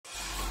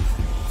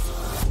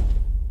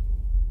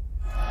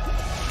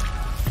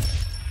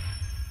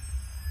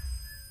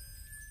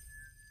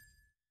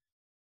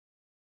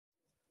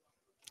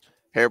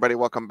Hey everybody,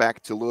 welcome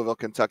back to Louisville,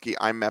 Kentucky.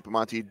 I'm Matt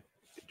Monty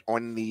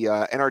on the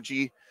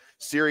NRG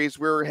series.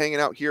 We're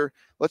hanging out here.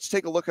 Let's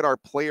take a look at our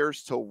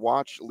players to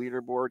watch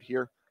leaderboard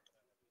here.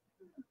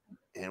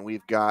 And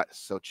we've got,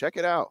 so check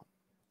it out.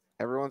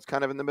 Everyone's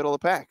kind of in the middle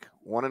of the pack,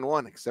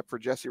 1-1, except for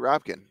Jesse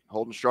Robkin,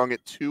 holding strong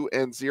at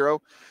 2-0.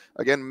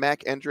 Again,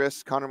 Mac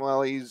Endress, Connor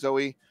Mullally,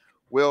 Zoe,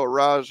 Will,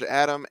 Raj,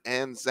 Adam,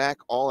 and Zach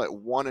all at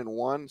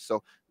 1-1.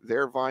 So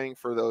they're vying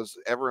for those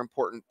ever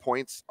important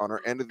points on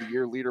our end of the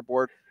year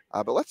leaderboard.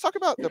 But let's talk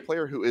about the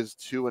player who is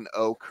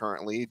 2-0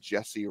 currently,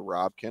 Jesse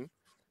Robkin.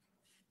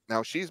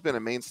 Now, she's been a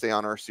mainstay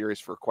on our series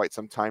for quite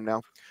some time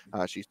now.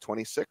 She's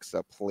 26,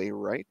 a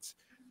playwright.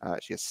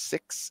 She has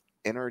 6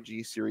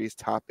 NRG series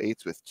top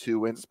 8s with 2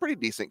 wins. It's a pretty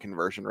decent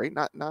conversion rate,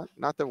 not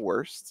the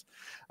worst.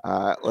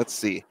 Let's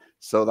see.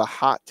 So the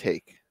hot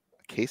take,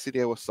 a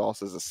quesadilla with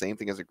salsa is the same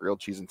thing as a grilled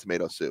cheese and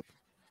tomato soup.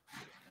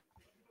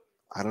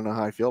 I don't know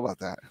how I feel about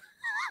that.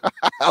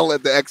 I'll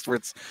let the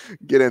experts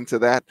get into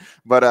that.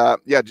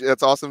 But yeah,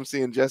 that's awesome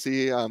seeing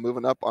Jesse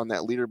moving up on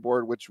that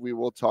leaderboard, which we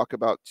will talk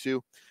about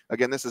too.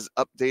 Again, this is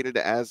updated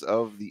as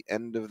of the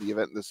end of the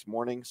event this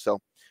morning. So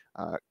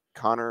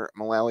Connor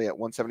Mullally at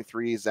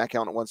 173, Zach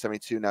Allen at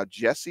 172. Now,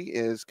 Jesse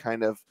is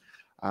kind of,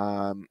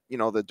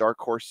 the dark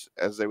horse,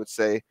 as they would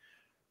say,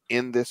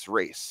 in this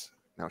race.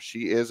 Now,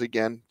 she is,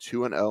 again,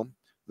 2-0.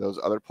 Those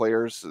other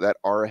players that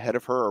are ahead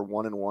of her are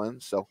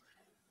 1-1. So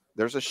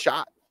there's a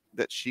shot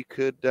that she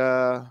could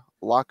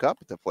lock up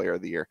the player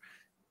of the year.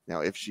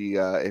 Now, if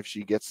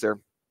she gets there,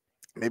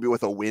 maybe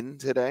with a win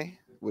today,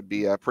 would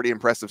be pretty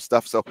impressive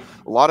stuff. So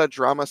a lot of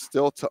drama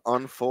still to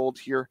unfold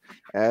here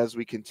as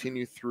we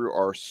continue through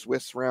our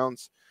Swiss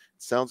rounds.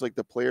 It sounds like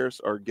the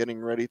players are getting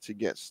ready to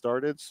get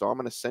started. So I'm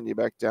going to send you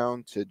back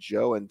down to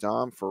Joe and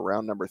Dom for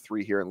round number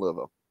 3 here in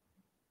Louisville.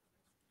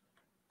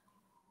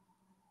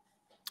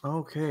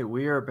 Okay,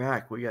 we are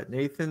back. We got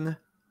Nathan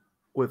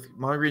with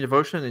Mono Green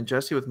Devotion and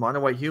Jesse with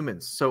Mono White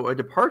Humans. So a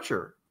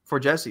departure for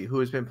Jesse, who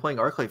has been playing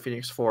Arclight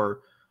Phoenix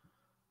for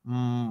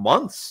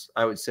months,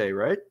 I would say,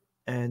 right?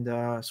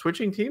 And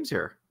switching teams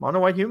here. Mono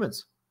White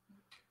Humans.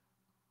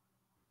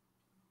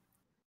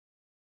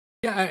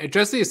 Yeah,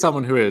 Jesse is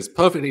someone who is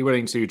perfectly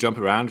willing to jump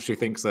around. She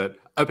thinks that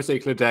a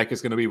particular deck is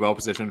going to be well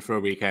positioned for a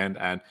weekend,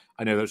 and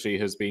I know that she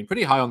has been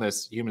pretty high on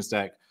this Humans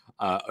deck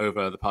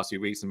over the past few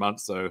weeks and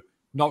months, so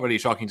not really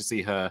shocking to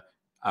see her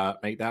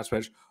make that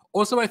switch.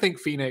 Also, I think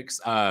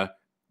Phoenix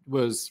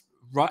was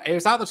at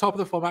the top of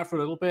the format for a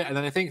little bit, and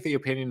then I think the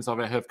opinions of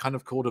it have kind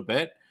of cooled a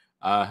bit,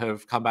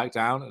 have come back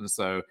down, and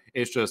so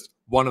it's just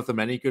one of the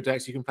many good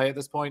decks you can play at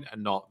this point,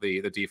 and not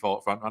the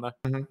default frontrunner.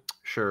 Mm-hmm.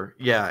 Sure,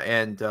 yeah,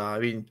 and I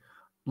mean,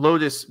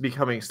 Lotus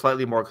becoming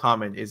slightly more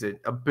common is an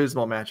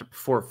abysmal matchup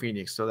for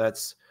Phoenix, so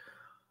that's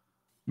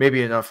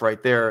maybe enough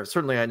right there.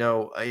 Certainly, I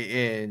know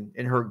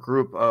in her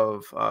group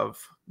of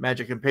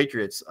Magic and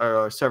Patriots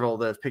are several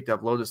that have picked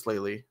up Lotus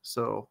lately,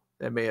 so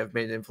that may have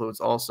made an influence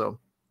also.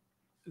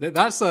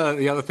 That's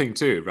the other thing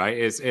too, right?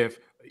 Is if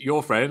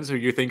your friends who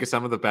you think are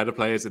some of the better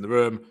players in the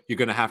room, you're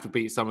going to have to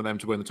beat some of them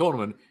to win the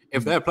tournament.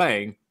 If they're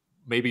playing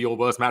maybe your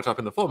worst matchup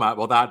in the format,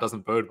 well, that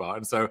doesn't bode well.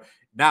 And so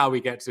now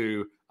we get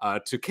to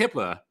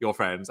Kibler your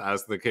friends,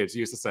 as the kids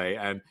used to say,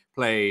 and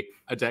play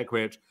a deck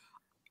which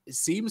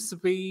seems to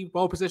be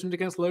well positioned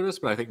against Lotus,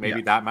 but I think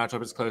maybe that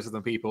matchup is closer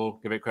than people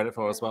give it credit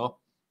for as well.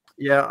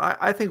 Yeah,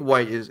 I think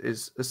White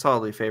is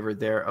solidly favored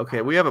there.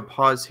 Okay, we have a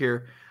pause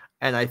here,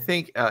 and I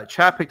think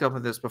chat picked up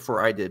on this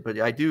before I did, but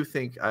I do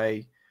think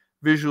I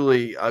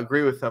visually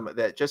agree with them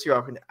that Jesse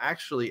Robkin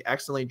actually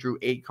accidentally drew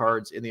 8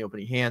 cards in the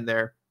opening hand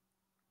there.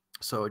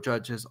 So a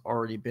judge has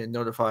already been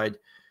notified,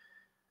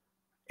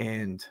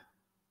 and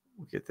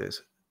we'll get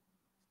this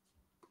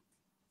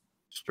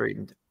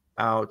straightened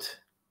out.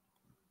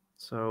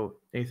 So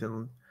Nathan,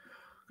 I'm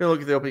going to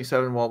look at the opening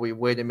 7 while we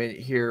wait a minute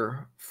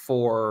here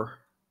for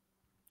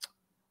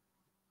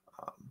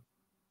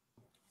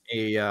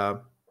a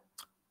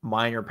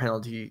minor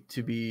penalty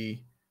to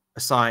be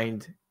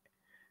assigned.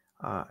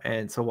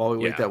 And so while we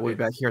wait that, we'll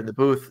be back here in the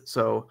booth.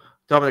 So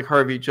Dominic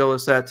Harvey, Joe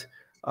Lissette,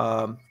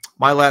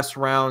 my last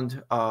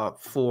round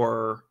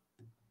for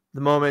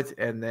the moment,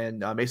 and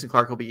then Mason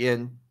Clark will be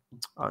in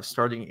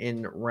starting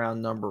in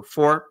round number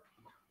 4.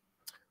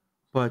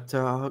 But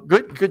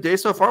good day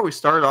so far. We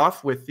started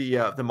off with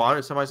the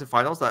modern semis and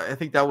finals. I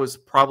think that was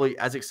probably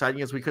as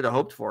exciting as we could have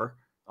hoped for,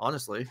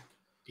 honestly.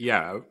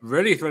 Yeah,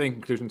 really thrilling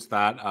conclusion to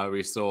that.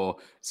 We saw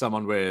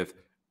someone with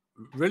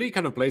really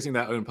kind of blazing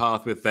their own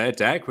path with their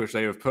deck, which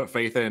they have put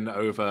faith in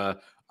over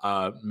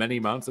many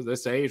months at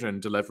this stage,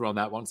 and deliver on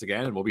that once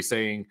again. And we'll be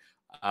seeing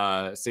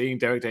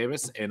Derek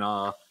Davis in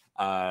our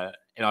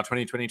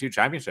 2022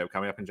 championship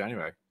coming up in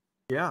January.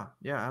 Yeah,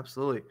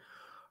 absolutely.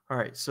 All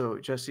right, so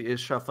Jesse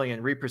is shuffling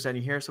and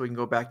representing here, so we can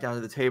go back down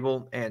to the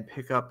table and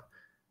pick up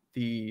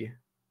the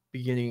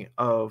beginning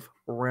of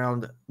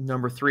round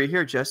number 3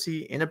 here.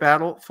 Jesse in a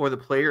battle for the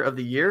player of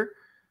the year.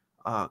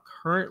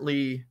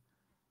 Currently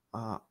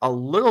a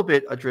little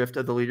bit adrift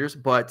of the leaders,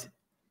 but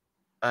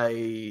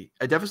a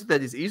deficit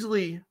that is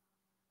easily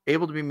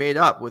able to be made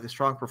up with a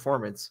strong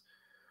performance.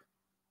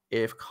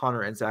 if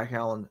Connor and Zach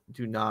Allen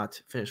do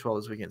not finish well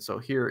this weekend. So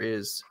here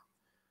is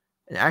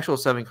an actual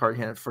 7-card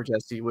hand for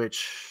Jesse,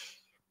 which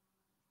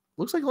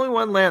looks like only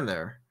one land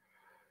there.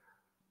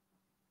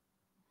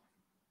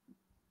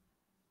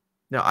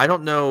 Now, I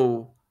don't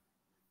know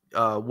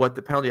what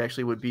the penalty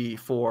actually would be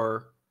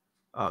for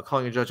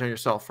calling a judge on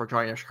yourself for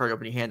drawing an extra card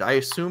opening hand. I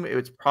assume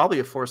it's probably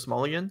a forced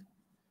mulligan,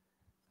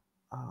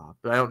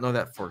 but I don't know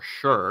that for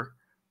sure.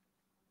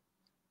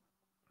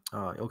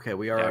 Okay,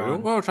 we are. Yeah,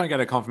 we'll try and get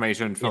a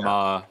confirmation from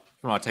our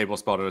table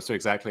spotter as to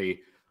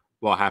exactly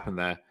what happened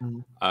there.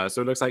 Mm-hmm.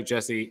 So it looks like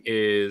Jesse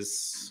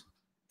is.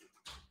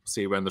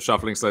 See when the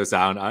shuffling slows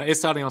down. Is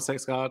starting on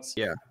 6 cards.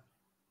 Yeah,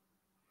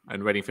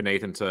 and waiting for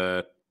Nathan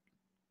to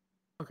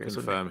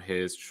confirm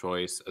his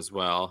choice as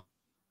well.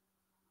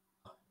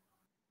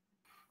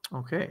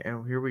 Okay,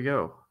 and here we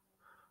go.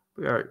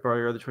 We are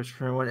your other choice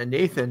for everyone, and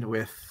Nathan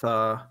with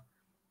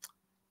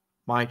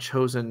my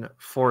chosen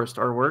forest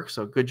artwork.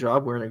 So good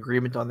job. We're in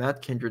agreement on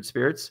that. Kindred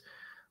Spirits,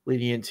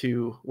 leading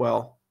into,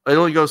 well, it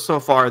only goes so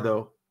far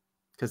though,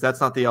 because that's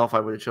not the elf I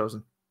would have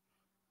chosen.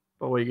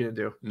 But what are you gonna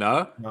do?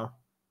 No.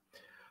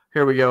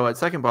 Here we go at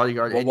second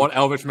bodyguard. Well, what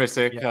Elvish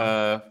Mystic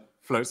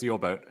floats your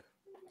boat?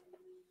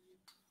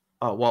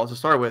 Oh, well, to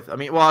start with, I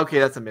mean, well, okay,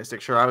 that's a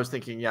Mystic. Sure, I was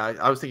thinking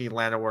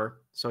Llanowar.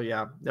 So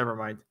yeah, never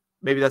mind.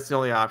 Maybe that's the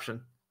only option.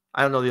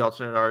 I don't know the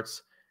alternate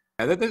arts.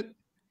 Yeah,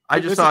 I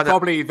just saw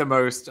probably the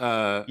most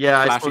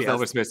flashy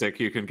Elvish Mystic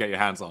you can get your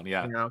hands on.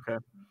 Yeah. Okay.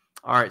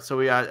 All right. So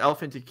we got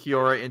Elf into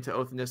Kiora into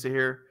Oath of Nissa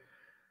here.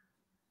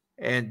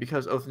 And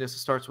because Oath of Nissa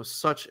starts with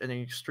such an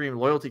extreme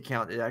loyalty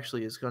count, it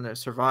actually is going to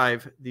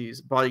survive these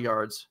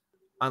bodyguards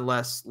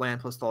unless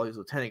Land plus Thalia's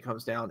Lieutenant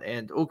comes down.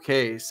 And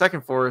okay,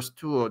 second forest,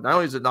 not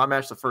only does it not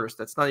match the first,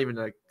 that's not even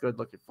a good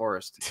looking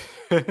forest.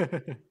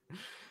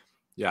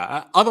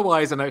 Yeah.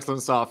 Otherwise, an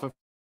excellent start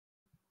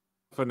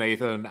for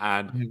Nathan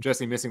and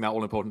Jesse missing that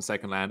all-important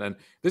second land. And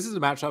this is a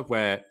matchup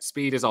where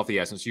speed is of the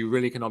essence. You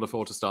really cannot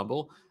afford to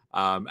stumble.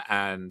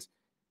 And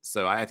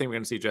so I think we're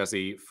going to see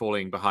Jesse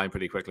falling behind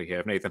pretty quickly here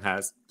if Nathan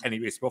has any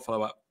reasonable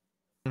follow-up.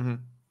 Mm-hmm.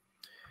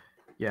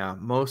 Yeah,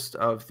 most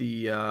of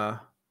the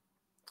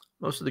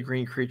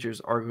green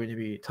creatures are going to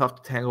be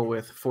tough to tangle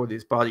with for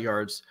these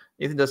bodyguards.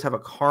 Nathan does have a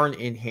Karn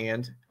in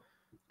hand,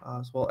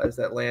 as well as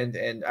that land.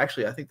 And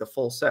actually, I think the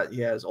full set,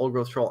 he has Old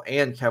Growth Troll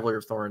and Cavalier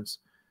of Thorns.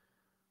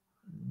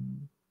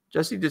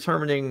 Jesse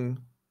determining,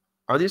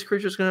 are these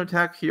creatures going to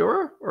attack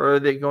Kiora, or are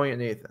they going at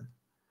Nathan?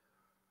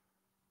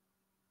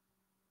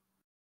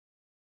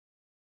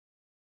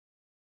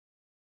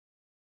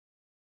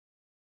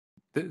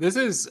 This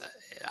is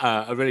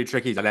a really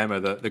tricky dilemma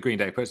that the green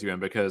deck puts you in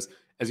because,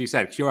 as you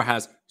said, Kiora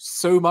has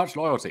so much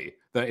loyalty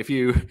that if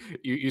you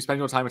spend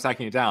your time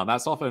attacking it down,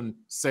 that's often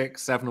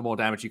 6, 7 or more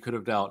damage you could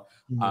have dealt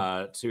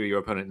to your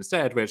opponent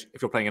instead, which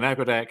if you're playing an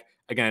aggro deck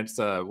against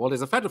what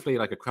is effectively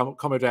like a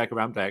combo deck, a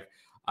ramp deck,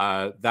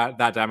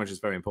 that damage is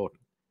very important.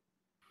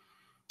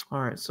 All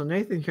right, so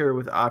Nathan here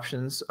with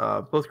options.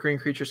 Both green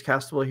creatures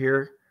castable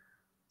here.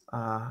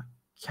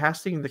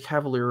 Casting the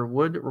Cavalier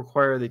would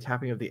require the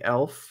tapping of the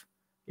Elf.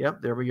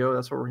 Yep, there we go.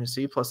 That's what we're going to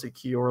see, plus the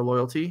Kiora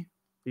loyalty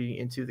leading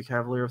into the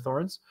Cavalier of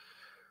Thorns.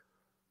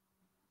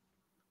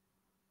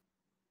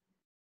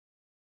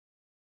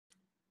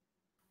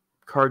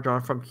 Card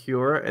drawn from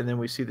Kiora, and then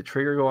we see the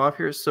trigger go off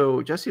here.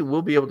 So Jesse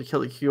will be able to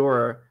kill the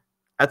Kiora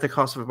at the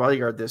cost of a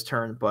bodyguard this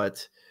turn,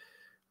 but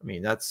I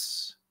mean,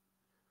 it's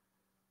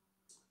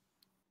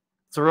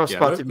a rough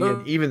spot to be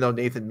in, even though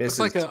Nathan misses.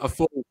 It's like a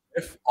full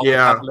whiff on the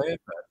Cavalier,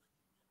 but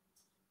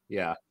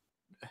yeah.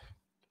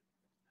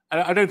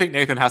 I don't think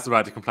Nathan has the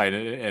right to complain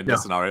in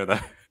this scenario, though.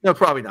 No,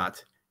 probably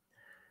not.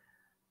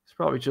 It's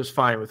probably just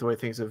fine with the way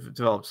things have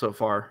developed so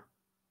far.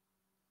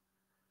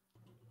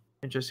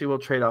 And Jesse will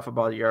trade off a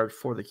bodyguard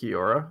for the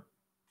Kiora.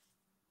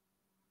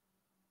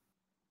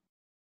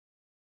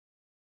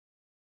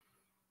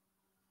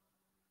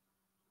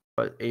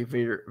 But a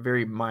very,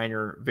 very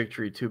minor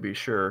victory to be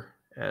sure,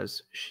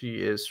 as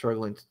she is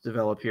struggling to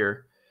develop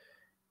here.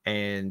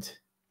 And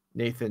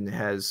Nathan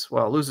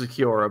loses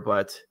Kiora,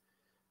 but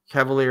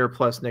Cavalier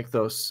plus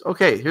Nykthos.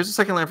 Okay, here's the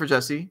second land for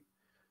Jesse.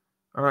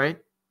 All right.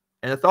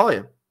 And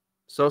Athalia.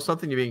 So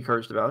something to be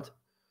encouraged about.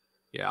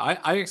 Yeah,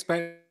 I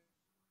expect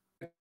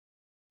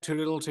too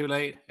little too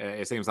late.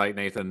 It seems like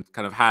Nathan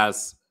kind of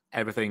has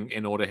everything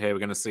in order here. We're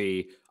going to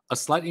see a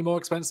slightly more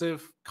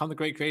expensive Karn the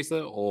Great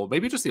Creator, or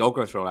maybe just the Old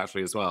Growth Troll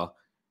actually as well,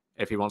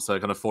 if he wants to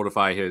kind of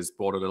fortify his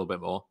board a little bit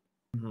more.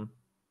 Mm-hmm.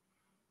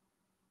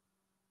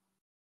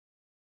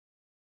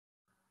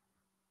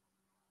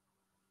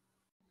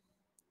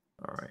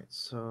 All right,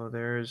 so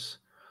there's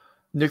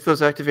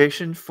Nykthos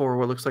activation for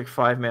what looks like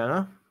 5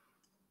 mana.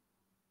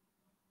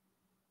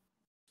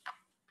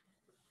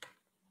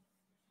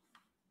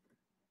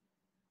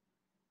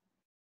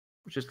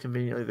 Which is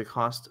conveniently the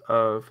cost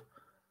of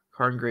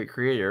Karn Great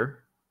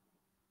Creator.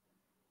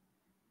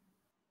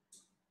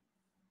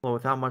 Well,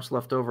 without much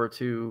left over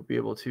to be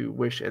able to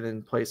wish and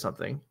then play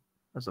something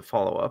as a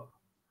follow-up.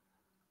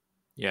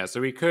 Yeah, so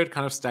we could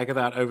kind of stagger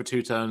that over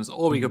 2 turns,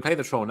 or we could play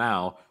the Troll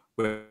now,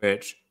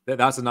 which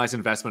that's a nice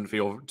investment for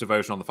your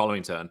devotion on the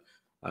following turn.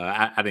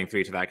 adding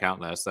 3 to that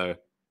count there. So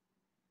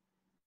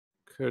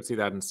could see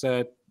that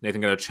instead.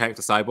 Nathan going to check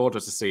the sideboard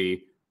just to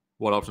see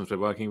what options we're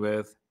working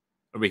with,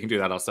 and we can do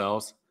that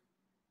ourselves.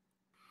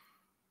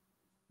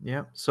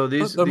 Yeah. So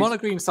the mono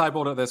green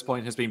sideboard at this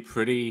point has been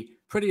pretty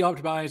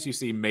optimized. You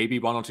see maybe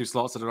 1 or 2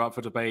 slots that are up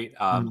for debate,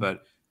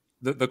 but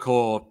the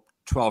core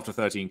 12 to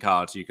 13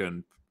 cards you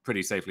can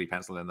pretty safely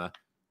pencil in there.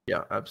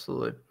 Yeah,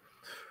 absolutely.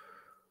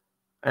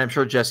 And I'm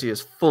sure Jesse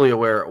is fully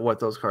aware of what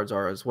those cards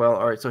are as well.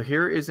 All right, so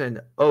here is an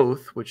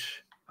Oath,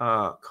 which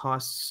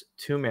costs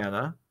 2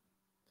 mana,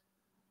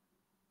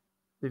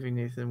 leaving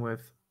Nathan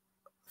with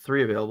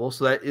 3 available.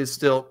 So that is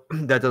still,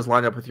 that does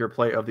line up with your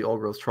play of the Old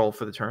Growth Troll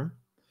for the turn.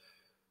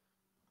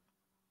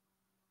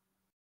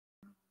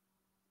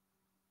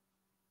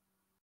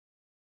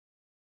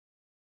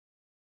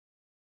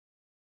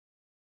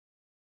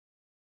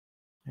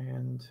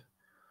 And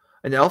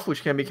an Elf,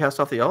 which can be cast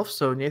off the Elf,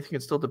 so Nathan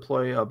can still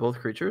deploy both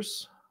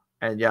creatures.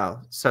 And yeah,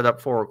 set up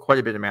for quite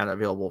a bit of mana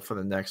available for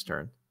the next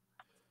turn.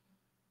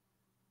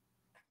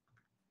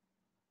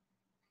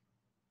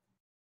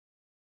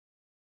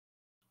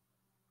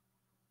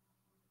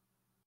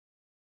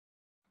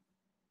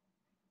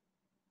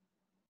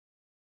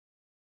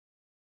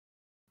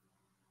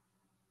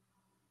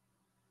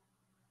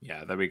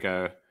 Yeah, there we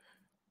go.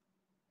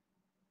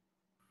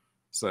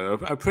 So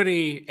a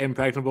pretty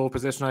impregnable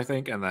position, I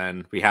think. And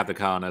then we have the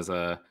Karn as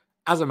a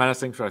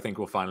menacing, so I think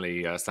we'll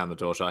finally stand the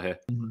door shot here.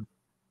 Mm-hmm.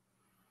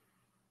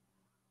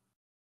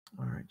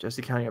 All right,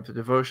 Jesse counting up the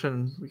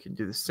devotion. We can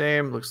do the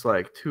same. Looks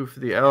like 2 for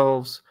the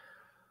elves,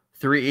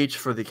 3 each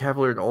for the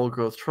Cavalier and Old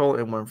Growth Troll,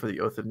 and 1 for the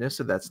Oath of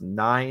Nissa. That's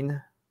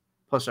 9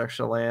 plus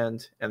extra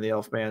land and the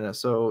elf mana.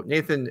 So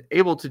Nathan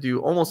able to do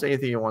almost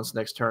anything he wants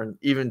next turn,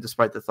 even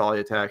despite the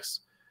Thalia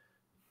attacks.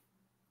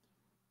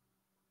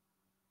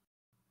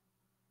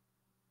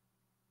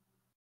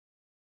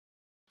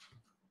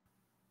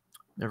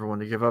 Never one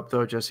to give up,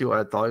 though. Jesse will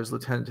add Thalia's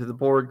Lieutenant to the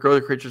board, grow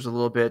the creatures a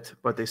little bit,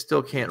 but they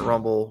still can't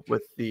rumble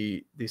with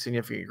the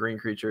significant green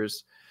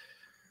creatures.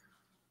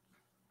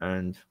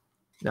 And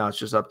now it's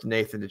just up to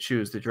Nathan to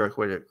choose the correct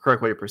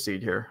way to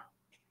proceed here.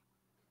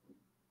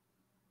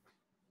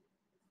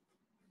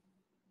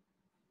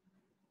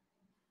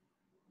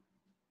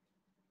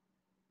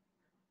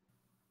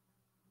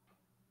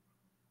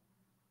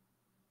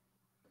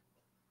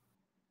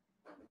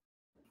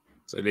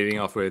 So leading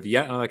off with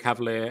yet another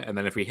Cavalier, and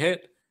then if we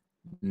hit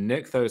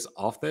Nykthos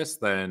off this,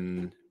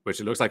 then, which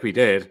it looks like we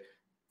did,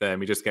 then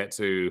we just get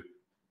to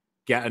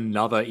get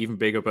another even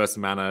bigger burst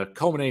of mana,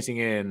 culminating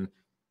in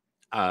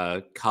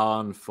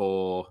Karn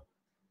for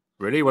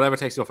really whatever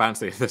takes your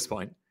fancy at this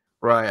point.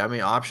 Right. I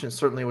mean, options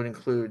certainly would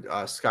include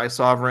Sky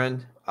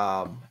Sovereign,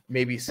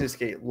 maybe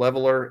Cityscape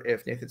Leveler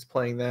if Nathan's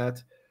playing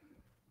that.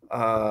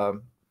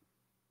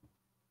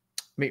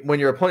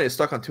 When your opponent is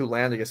stuck on 2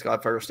 land against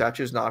God-Pharaoh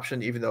statue is an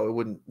option, even though it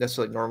wouldn't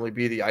necessarily normally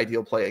be the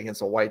ideal play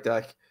against a white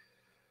deck.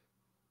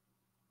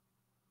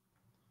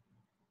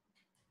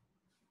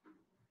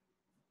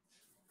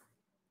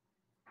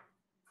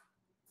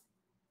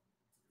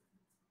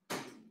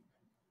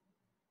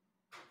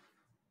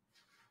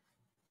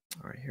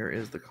 All right, here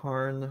is the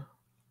Karn.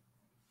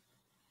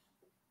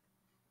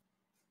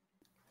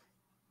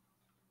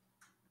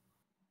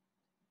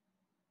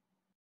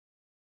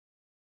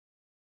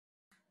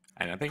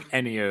 And I think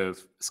any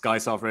of Sky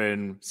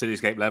Sovereign,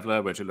 Cityscape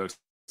Leveler, which it looks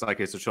like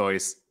it's a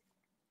choice,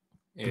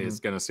 is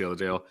going to seal the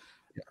deal.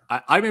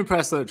 Yeah. I'm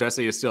impressed that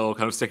Jesse is still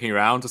kind of sticking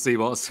around to see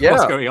what's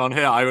going on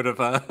here. I would have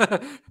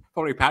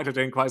probably packed it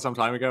in quite some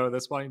time ago at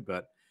this point,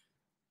 but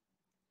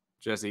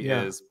Jesse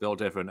is built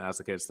different, as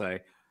the kids say.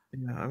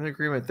 Yeah, I'm in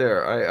agreement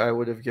there. I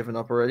would have given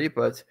up already,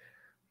 but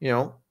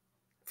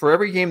for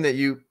every game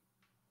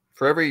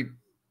for every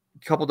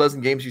couple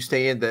dozen games you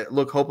stay in that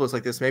look hopeless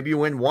like this, maybe you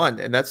win 1,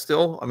 and that's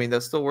still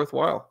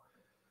worthwhile.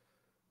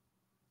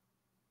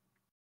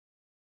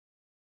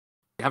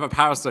 You have a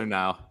Power Stone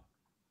now.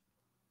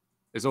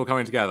 It's all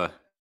coming together.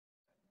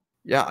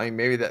 Yeah, I mean,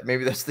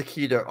 maybe that's the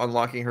key to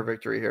unlocking her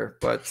victory here,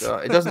 but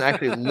it doesn't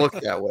actually look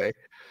that way.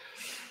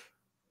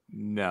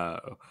 No.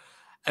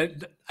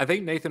 And I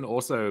think Nathan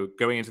also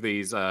going into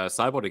these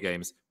sideboarded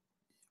games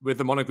with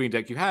the mono green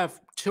deck, you have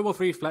 2 or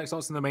 3 flex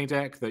slots in the main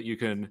deck that you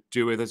can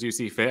do with as you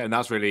see fit, and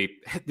that's really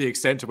the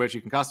extent to which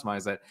you can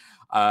customize it.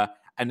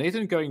 And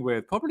Nathan going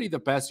with probably the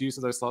best use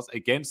of those slots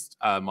against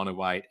mono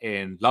white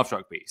in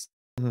Lovestruck Beast.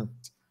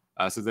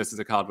 Mm-hmm. So this is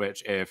a card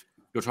which, if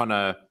you're trying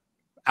to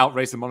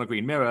outrace the mono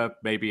green mirror,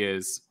 maybe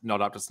is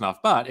not up to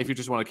snuff. But if you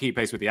just want to keep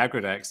pace with the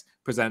aggro decks,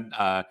 present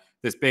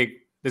this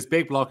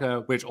big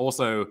blocker, which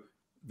also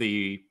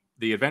the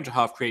Adventure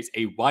Half creates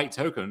a white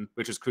token,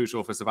 which is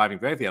crucial for surviving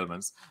both the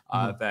elements,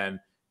 then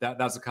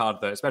that's a card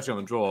that, especially on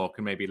the draw,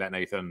 can maybe let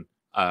Nathan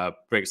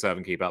break serve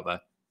and keep out there.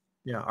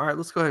 Yeah. All right.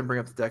 Let's go ahead and bring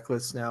up the deck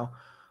list now.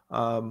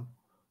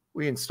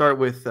 We can start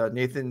with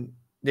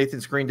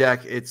Nathan's green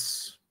deck.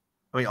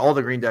 All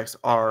the green decks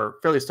are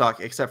fairly stock,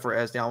 except for,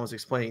 as Dallin was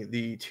explaining,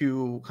 the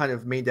 2 kind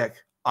of main deck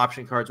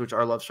option cards, which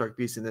are Lovestruck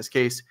Beast in this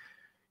case.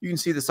 You can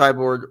see the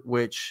sideboard,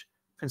 which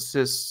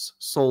consists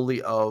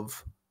solely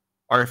of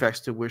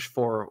artifacts to wish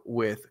for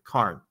with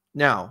Karn.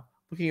 Now,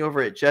 looking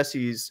over at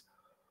Jesse's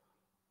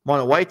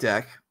mono white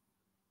deck,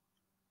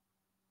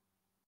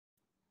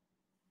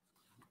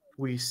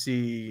 we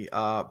see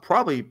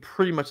probably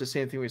pretty much the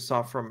same thing we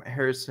saw from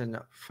Harrison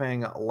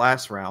Fang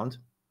last round.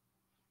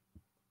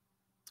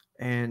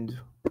 And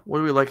what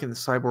do we like in the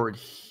sideboard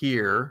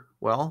here?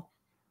 Well,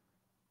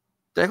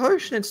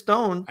 Declaration in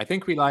Stone I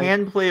think we like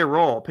can play a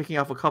role, picking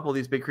off a couple of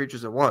these big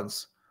creatures at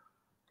once.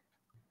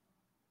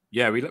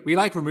 Yeah, we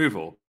like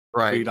removal.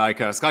 Right. We like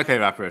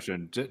Skyclave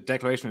Apparition,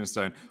 Declaration in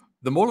Stone.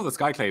 The Maul of the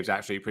Skyclave is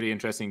actually pretty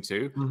interesting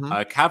too.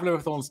 Cavalier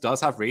of Thorns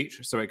does have reach,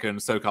 so it can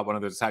soak up one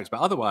of those attacks.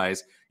 But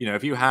otherwise,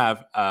 if you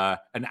have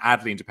an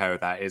Adeline to pair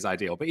with that, is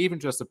ideal. But even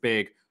just a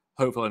big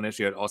Hopeful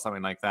Initiate or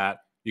something like that,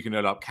 you can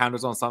load up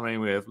counters on something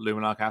with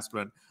Luminarch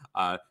Aspirant.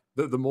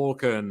 The Maul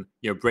can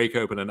break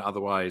open an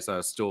otherwise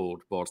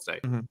stalled board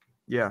state.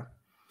 Yeah,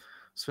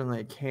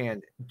 certainly it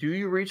can. Do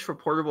you reach for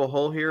Portable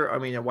Hull here? I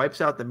mean, it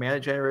wipes out the mana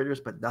generators,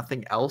 but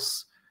nothing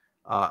else.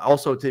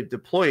 Also, to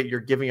deploy it, you're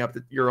giving up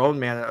your own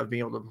mana of being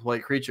able to deploy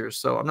creatures.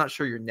 So I'm not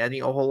sure you're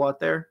netting a whole lot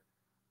there.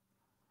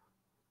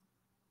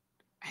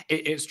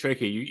 It's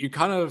tricky. You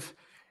kind of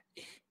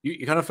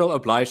feel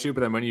obliged to,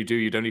 but then when you do,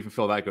 you don't even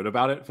feel that good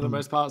about it for the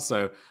most part.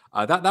 So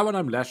that one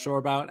I'm less sure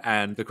about.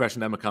 And the question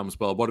then becomes,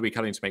 well, what are we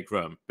cutting to make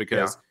room?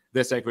 Because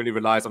this deck really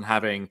relies on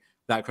having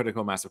that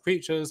critical mass of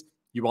creatures.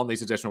 You want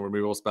these additional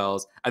removal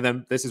spells. And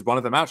then this is one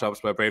of the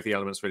matchups where Brave the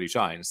Elements really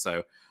shines.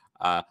 So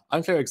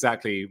unclear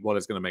exactly what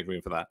is going to make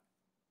room for that.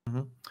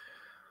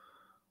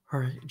 All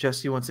right,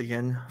 Jesse, once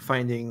again,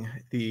 finding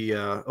the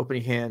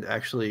opening hand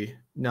actually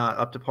not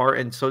up to par.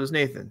 And so does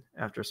Nathan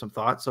after some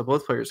thought. So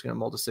both players are going to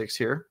mull to 6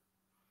 here,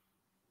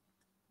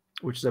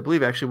 which is, I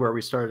believe, actually where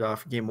we started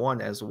off game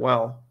 1 as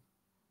well.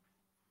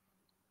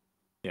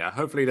 Yeah,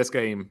 hopefully this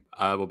game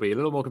will be a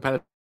little more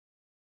competitive.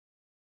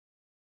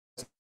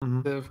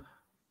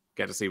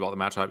 Get to see what the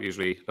matchup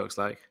usually looks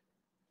like.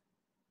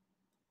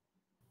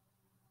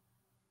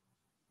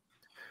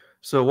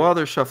 So while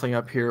they're shuffling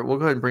up here, we'll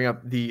go ahead and bring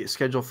up the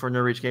schedule for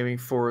No Reach Gaming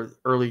for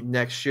early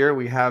next year.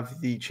 We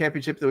have the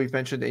championship that we've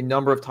mentioned a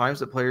number of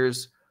times that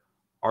players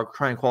are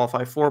trying to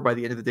qualify for. By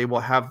the end of the day, we'll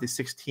have the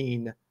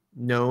 16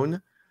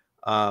 known.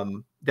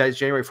 That is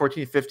January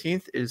 14th,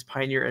 15th. It is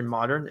Pioneer and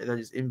Modern. That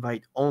is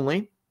invite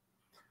only.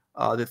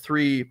 The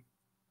 3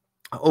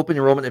 open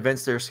enrollment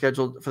events that are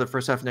scheduled for the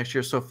first half of next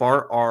year so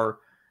far are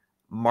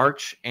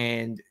March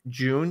and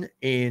June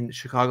in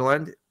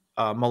Chicagoland,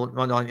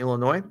 Mundelein,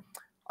 Illinois,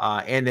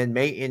 and then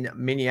May in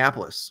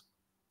Minneapolis.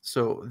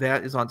 So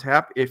that is on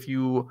tap. If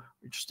you are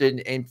interested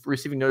in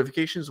receiving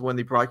notifications when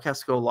the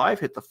broadcasts go live,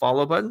 hit the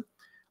follow button.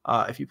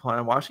 If you plan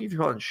on watching, if you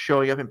plan on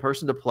showing up in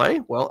person to play,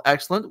 well,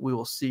 excellent. We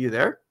will see you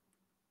there.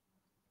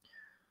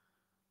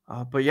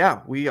 But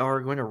yeah, we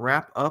are going to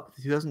wrap up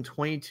the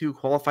 2022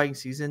 qualifying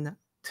season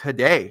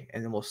today,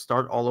 and then we'll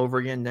start all over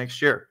again next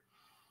year.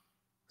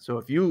 So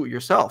if you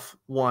yourself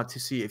want to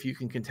see if you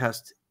can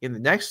contest in the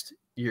next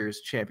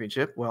year's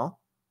championship, well,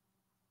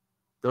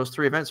 those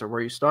 3 events are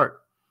where you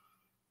start.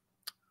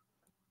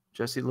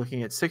 Jesse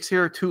looking at 6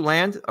 here, 2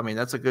 land. I mean,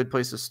 that's a good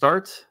place to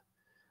start.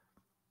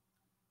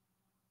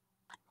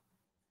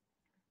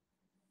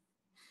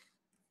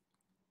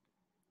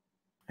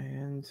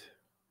 And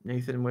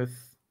Nathan with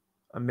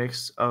a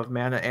mix of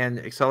mana and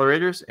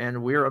accelerators,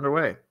 and we're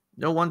underway.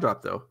 No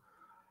 1-drop, though.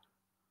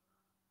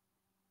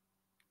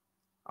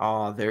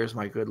 Oh, there's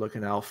my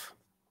good-looking elf.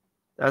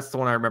 That's the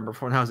one I remember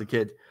from when I was a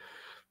kid.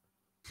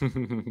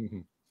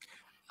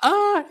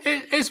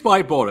 It's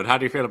whiteboarded. How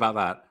do you feel about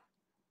that?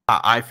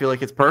 I feel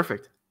like it's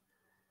perfect.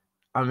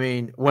 I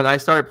mean, when I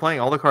started playing,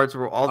 all the cards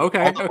were all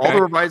the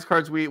revised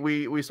cards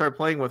we started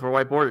playing with were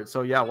whiteboarded.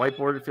 So yeah,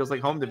 whiteboarded feels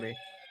like home to me.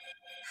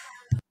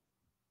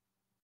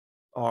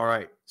 All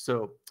right,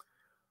 so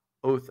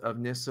Oath of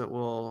Nissa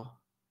will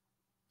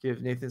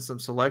give Nathan some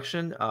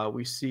selection.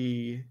 We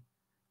see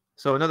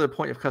another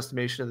point of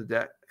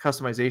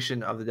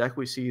customization of the deck.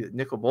 We see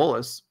Nicol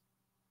Bolas,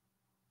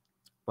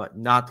 but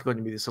not going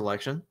to be the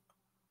selection.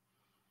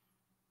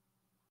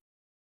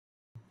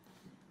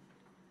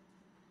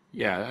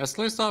 Yeah, a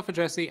slow start for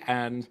Jesse,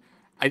 and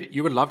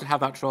you would love to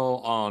have that troll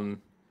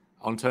on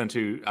turn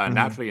 2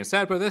 naturally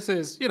instead, but this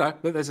is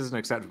an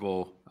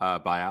acceptable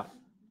buyout.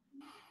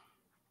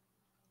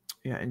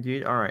 Yeah,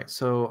 indeed. All right,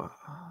 so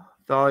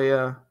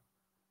Thalia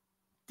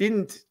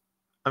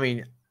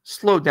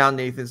slowed down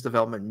Nathan's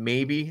development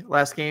maybe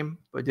last game,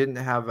 but didn't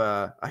have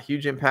a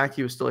huge impact.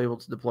 He was still able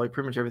to deploy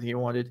pretty much everything he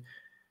wanted.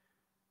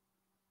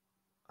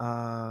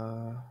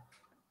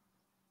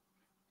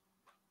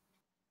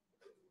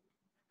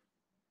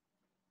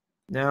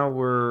 Now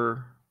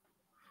we're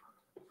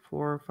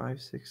 4,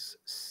 5, 6,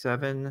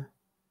 7.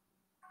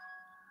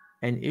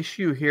 An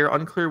issue here,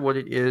 unclear what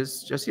it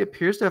is. Jesse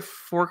appears to have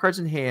 4 cards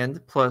in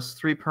hand plus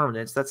 3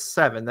 permanents. That's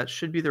 7. That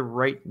should be the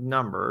right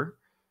number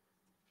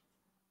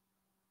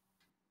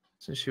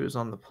since she was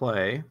on the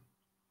play.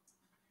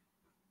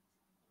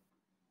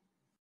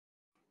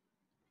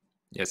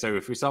 Yeah, so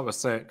if we start with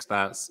 6,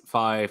 that's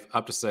 5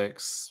 up to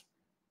 6,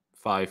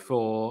 5,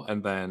 4,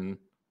 and then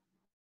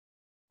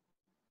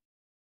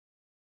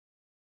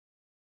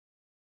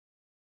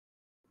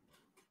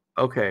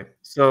Okay,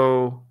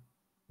 so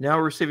now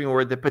we're receiving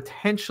word that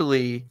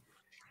potentially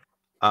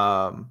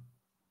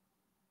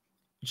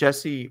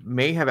Jesse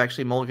may have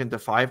actually mulliganed to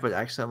 5, but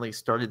accidentally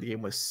started the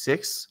game with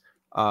 6.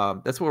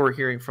 That's what we're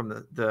hearing from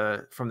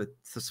the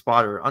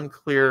spotter.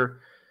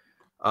 Unclear.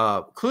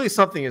 Clearly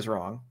something is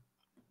wrong,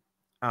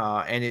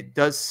 and it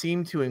does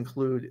seem to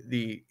involve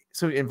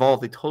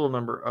the total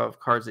number of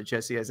cards that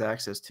Jesse has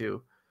access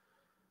to.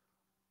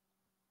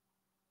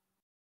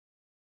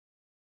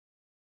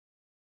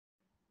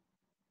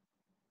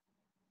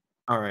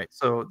 All right,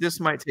 so this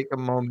might take a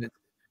moment.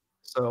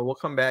 So we'll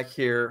come back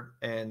here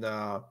and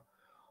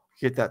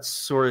get that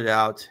sorted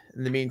out.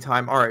 In the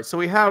meantime, all right. So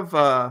we have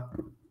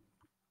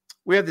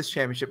this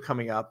championship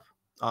coming up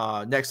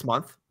next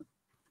month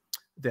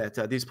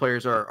that these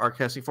players are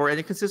casting for, and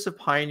it consists of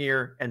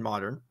Pioneer and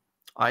Modern.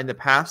 In the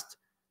past,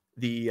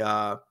 the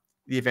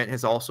event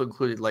has also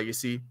included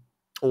Legacy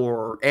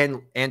or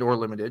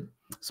Limited.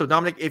 So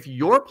Dominic, if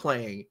you're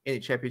playing in a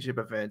championship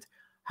event,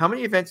 how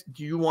many events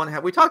do you want to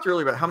have? We talked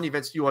earlier about how many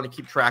events do you want to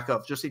keep track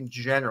of, just in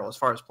general, as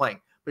far as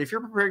playing. But if you're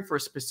preparing for a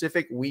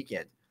specific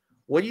weekend,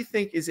 what do you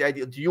think is the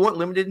ideal? Do you want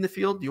Limited in the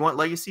field? Do you want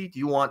Legacy? Do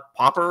you want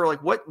Pauper?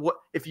 Like what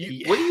do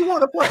you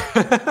want to play?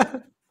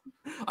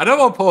 I don't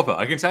want Pauper.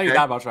 I can tell you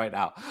that much right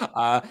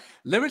now.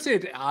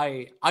 Limited,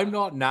 I'm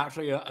not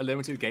naturally a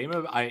limited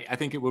gamer. I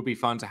think it would be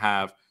fun to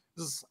have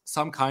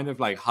some kind of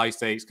like high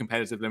stakes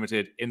competitive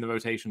limited in the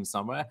rotation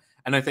somewhere.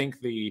 And I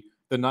think the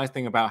nice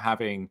thing about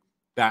having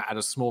that at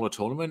a smaller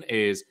tournament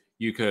is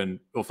you can,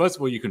 well, first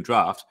of all, you can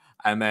draft,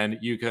 and then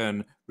you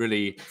can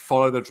really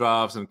follow the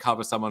drafts and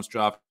cover someone's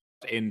draft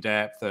in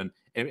depth, and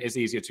it's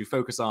easier to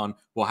focus on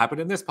what happened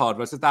in this pod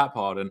versus that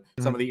pod and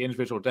some of the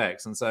individual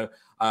decks. And so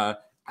I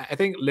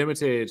think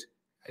Limited,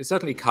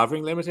 certainly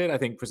covering Limited, I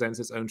think presents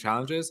its own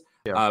challenges.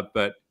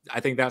 But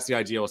I think that's the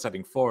ideal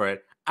setting for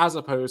it, as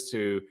opposed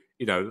to,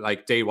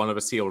 like day one of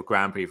a sealed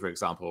Grand Prix, for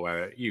example,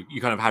 where you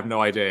kind of have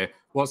no idea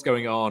what's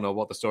going on or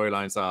what the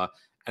storylines are.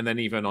 And then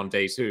even on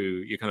day 2,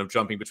 you're kind of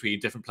jumping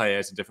between different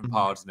players and different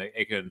pods, and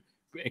it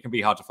can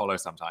be hard to follow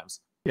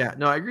sometimes. Yeah,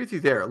 no, I agree with you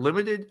there.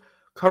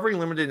 Covering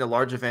Limited in a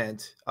large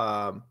event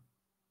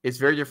is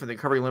very different than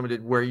covering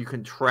Limited where you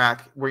can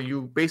track, where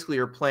you basically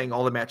are playing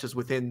all the matches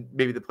within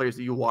maybe the players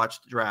that you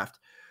watched draft.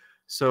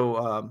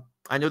 So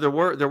I know there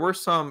were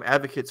some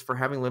advocates for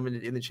having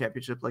Limited in the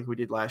championship like we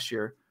did last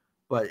year,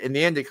 but in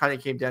the end it kind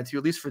of came down to,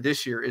 at least for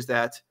this year, is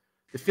that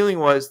the feeling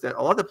was that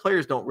a lot of the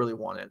players don't really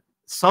want it.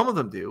 Some of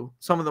them do.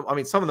 Some of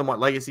them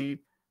want Legacy.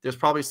 There's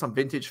probably some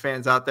Vintage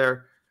fans out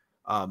there.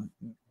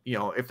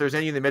 If there's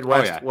any in the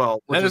Midwest,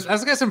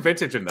 let's get some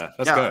Vintage in there.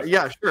 Let's go.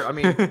 Yeah, sure. I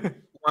mean,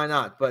 why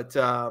not? But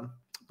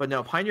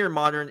no, Pioneer and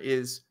Modern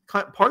is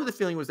part of the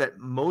feeling was that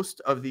most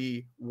of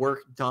the work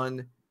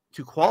done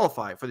to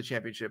qualify for the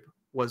championship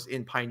was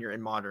in Pioneer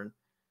and Modern.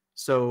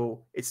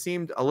 So it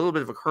seemed a little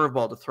bit of a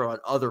curveball to throw out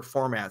other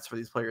formats for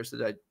these players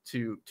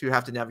to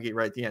have to navigate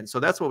right at the end. So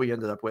that's what we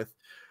ended up with.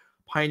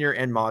 Pioneer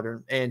and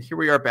Modern, and here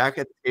we are back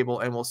at the table,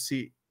 and we'll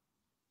see.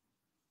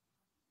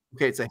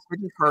 Okay, it's a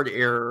hidden card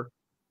error.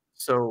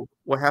 So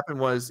what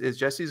happened is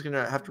Jesse's going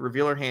to have to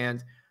reveal her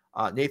hand.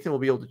 Nathan will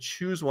be able to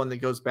choose one that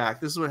goes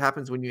back. This is what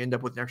happens when you end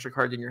up with an extra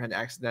card in your hand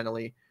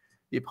accidentally.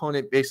 The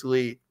opponent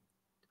basically,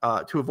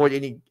 to avoid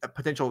any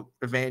potential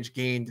advantage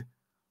gained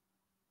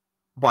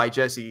by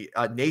Jesse,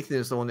 Nathan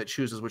is the one that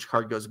chooses which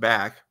card goes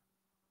back.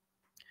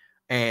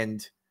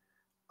 And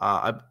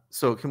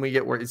so can we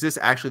get where is this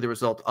actually the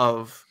result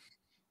of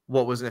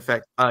what was in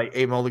effect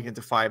a mulligan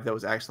to 5 that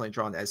was accidentally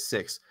drawn as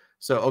 6?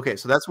 So okay,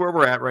 so that's where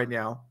we're at right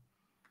now.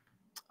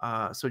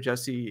 So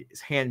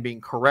Jesse's hand being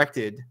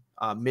corrected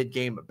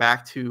mid-game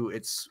back to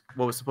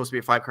what was supposed to be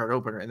a 5-card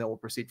opener, and then we'll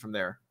proceed from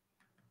there.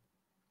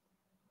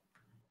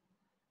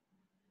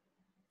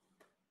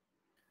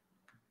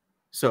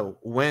 So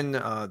when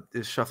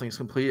this shuffling is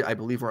completed, I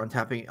believe we're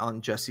untapping on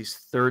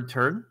Jesse's 3rd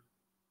turn.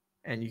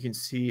 And you can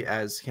see,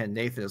 as can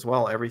Nathan as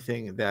well,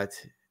 everything that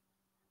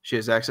she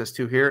has access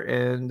to here.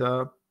 And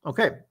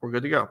okay, we're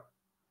good to go.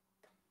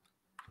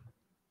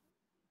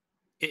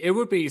 It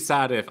would be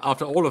sad if,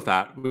 after all of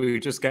that, we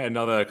just get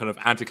another kind of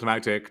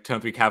anticlimactic turn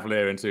 3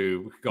 Cavalier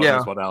into God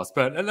knows what else.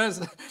 But let's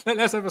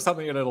have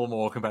something a little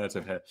more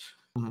competitive here.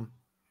 Mm-hmm.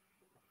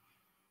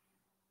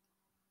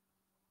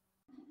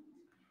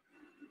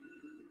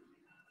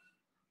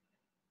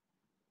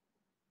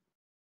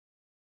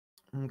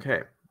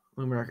 Okay.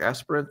 Luminarch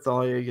Aspirant,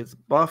 Thalia gets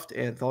buffed,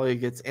 and Thalia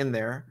gets in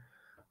there.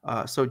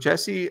 So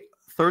Jesse,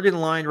 3rd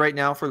in line right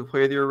now for the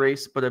Player of the Year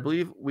race, but I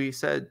believe we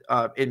said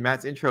in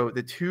Matt's intro,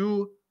 the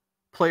 2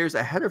 players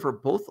ahead of her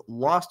both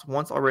lost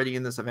once already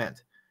in this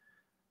event.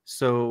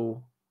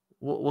 So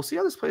we'll see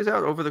how this plays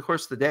out over the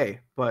course of the day,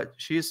 but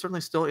she is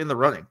certainly still in the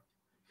running.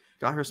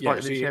 Got her spot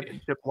in the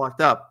championship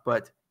locked up,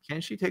 but can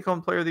she take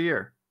home Player of the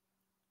Year?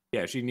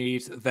 Yeah, she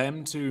needs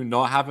them to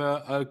not have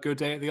a good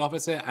day at the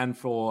opposite and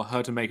for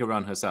her to make a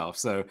run herself.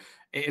 So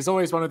it's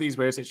always one of these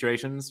weird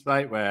situations,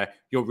 right, where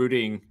you're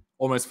rooting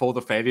almost for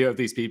the failure of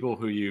these people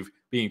who you've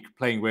been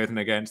playing with and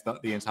against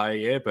the entire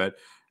year. But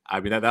I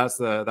mean, that's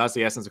the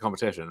essence of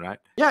competition, right?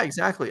 Yeah,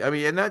 exactly. I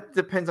mean, and that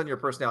depends on your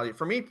personality.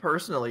 For me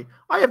personally,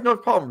 I have no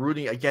problem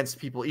rooting against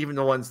people, even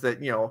the ones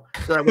that, you know,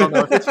 that I will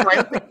know. If it's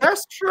right,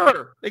 yes,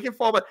 sure, they can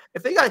fall. But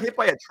if they got hit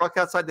by a truck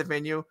outside the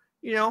venue,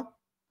 you know,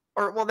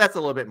 or, well, that's a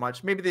little bit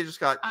much. Maybe they just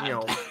got, you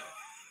know,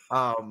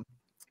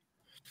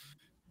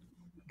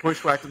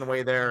 bushwhacked in the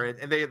way there,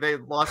 and they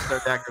lost their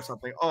deck or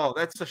something. Oh,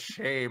 that's a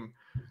shame.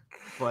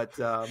 But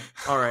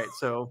all right,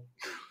 so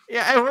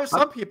yeah, and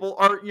some people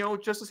are, you know,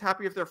 just as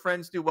happy if their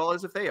friends do well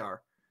as if they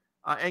are,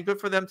 and good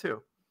for them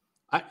too.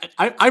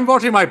 I'm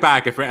watching my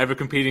back if we're ever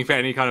competing for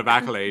any kind of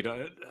accolade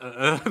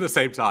at the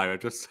same time. I'm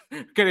just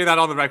getting that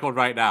on the record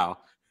right now.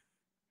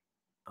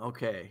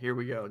 Okay, here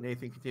we go.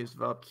 Nathan continues to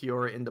develop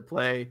Kiora into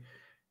play.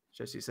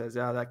 Jesse says,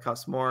 "Yeah, that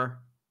costs more."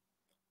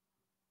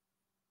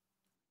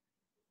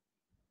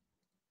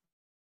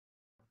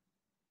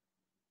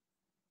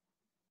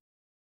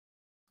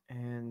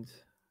 And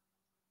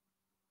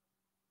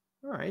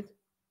all right,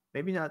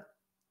 maybe not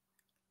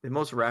the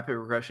most rapid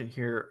regression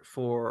here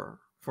for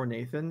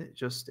Nathan.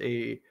 Just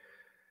a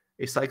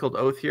cycled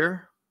oath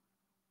here.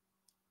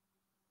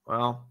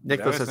 Well,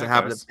 Nicthos has a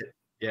habit of,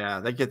 yeah,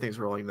 that get things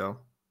rolling though.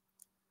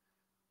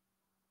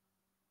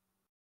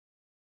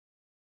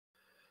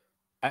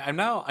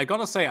 I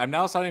gotta say, I'm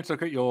now starting to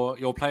look at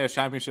your Players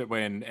Championship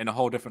win in a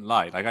whole different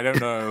light. Like, I don't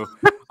know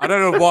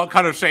what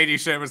kind of shady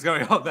shit was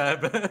going on there,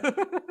 but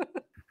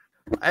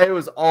it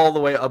was all the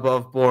way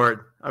above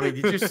board. I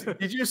mean,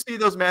 did you see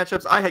those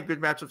matchups? I had good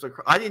matchups.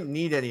 I didn't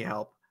need any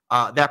help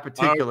that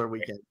particular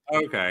weekend.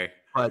 Okay,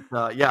 but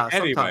yeah,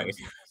 anyway.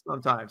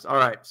 Sometimes. All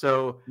right.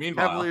 So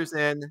meanwhile, Cavalier's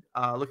in,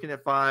 looking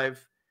at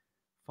 5,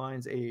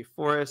 finds a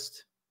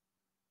forest,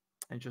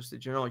 and just the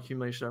general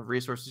accumulation of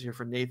resources here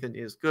for Nathan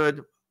is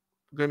good.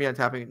 Going to be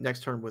untapping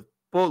next turn with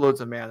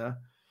boatloads of mana.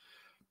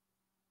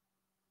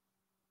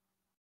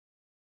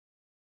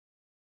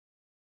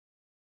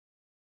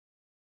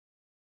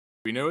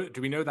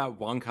 Do we know that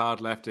one card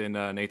left in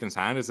Nathan's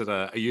hand? Is it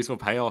a useful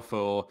payoff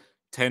for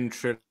 10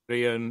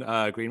 trillion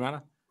green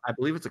mana? I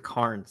believe it's a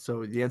Karn,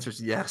 so the answer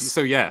is yes.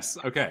 So yes,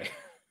 okay.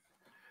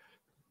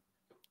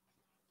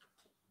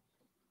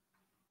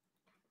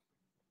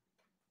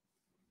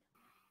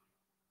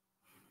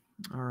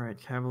 All right,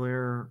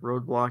 Cavalier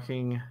road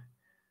blocking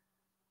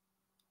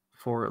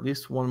for at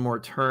least one more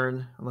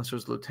turn, unless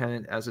there's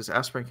Lieutenant, as his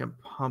Aspirant can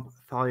pump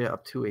Thalia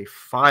up to a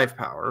 5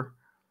 power.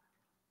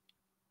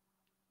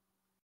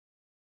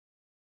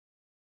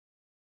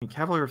 And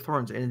Cavalier of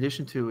Thorns, in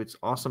addition to its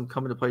awesome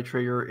come into play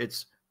trigger,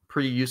 it's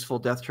pretty useful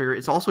death trigger,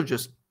 it's also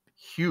just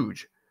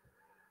huge.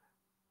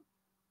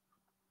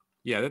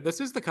 Yeah,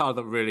 this is the card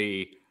that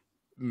really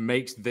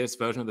makes this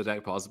version of the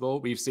deck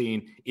possible. We've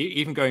seen,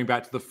 even going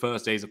back to the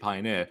first days of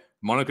Pioneer,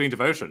 Mono Green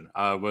Devotion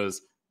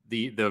was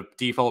the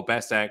default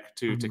best deck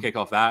to kick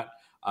off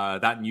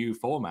that new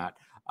format.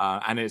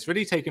 And it's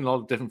really taken a lot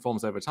of different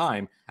forms over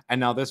time. And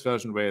now this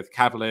version with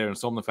Cavalier and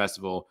Storm the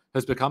Festival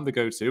has become the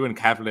go-to, and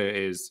Cavalier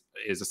is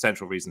a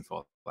central reason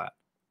for that.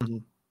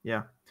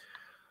 Yeah.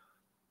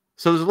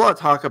 So there's a lot of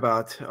talk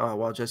about,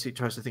 while Jesse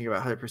tries to think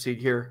about how to proceed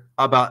here,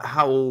 about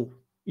how,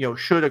 you know,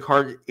 should a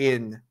card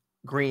in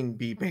green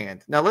be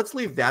banned? Now let's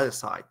leave that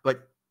aside.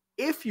 But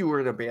if you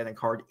were to ban a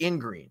card in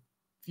green,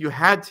 if you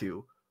had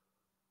to,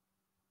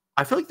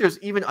 I feel like there's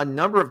even a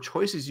number of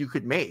choices you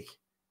could make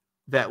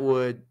that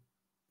would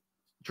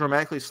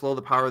dramatically slow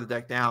the power of the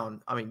deck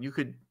down. I mean, you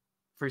could,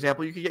 for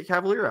example, you could get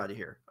Cavalier out of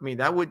here. I mean,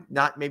 that would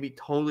not maybe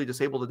totally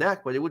disable the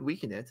deck, but it would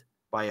weaken it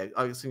by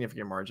a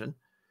significant margin.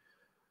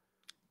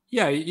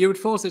 Yeah, you would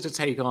force it to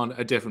take on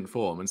a different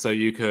form. And so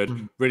you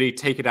could really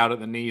take it out at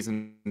the knees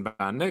and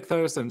ban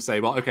Nykthos and say,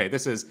 well, okay,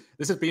 this has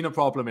been a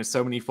problem in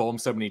so many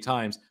forms, so many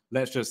times.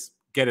 Let's just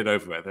get it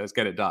over with. Let's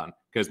get it done.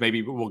 Because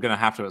maybe we're going to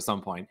have to at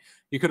some point.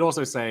 You could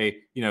also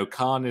say, you know,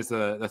 Karn is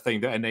the thing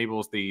that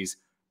enables these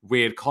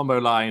weird combo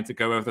lines to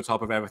go over the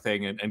top of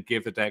everything and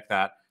give the deck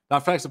that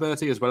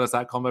flexibility as well as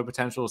that combo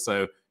potential.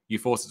 So you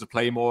force it to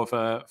play more of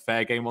a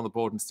fair game on the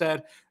board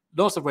instead.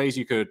 Lots of ways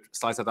you could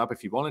slice that up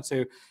if you wanted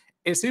to.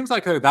 It seems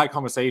like that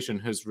conversation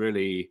has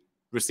really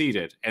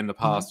receded in the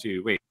past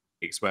few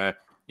weeks, where,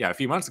 yeah, a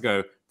few months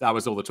ago, that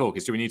was all the talk,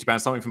 is do we need to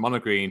ban something from mono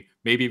green,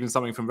 maybe even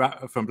something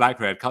from black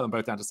red, cut them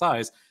both down to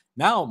size.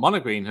 Now, mono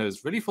green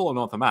has really fallen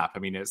off the map. I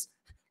mean, it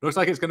looks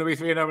like it's going to be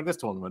 3-0 in this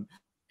tournament.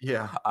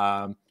 Yeah.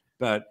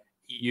 But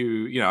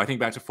you know, I think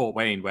back to Fort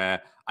Wayne,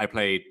 where I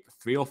played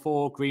 3 or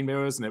 4 green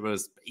mirrors, and it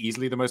was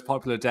easily the most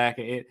popular deck.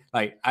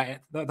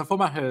 The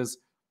format has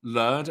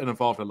learned and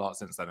evolved a lot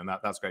since then, and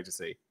that's great to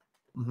see.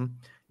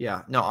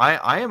 Yeah, no,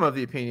 I am of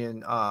the opinion,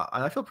 and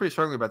I feel pretty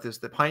strongly about this,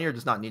 that Pioneer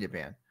does not need a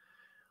ban.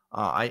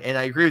 I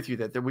agree with you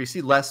that we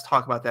see less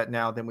talk about that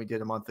now than we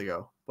did a month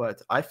ago.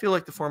 But I feel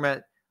like the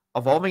format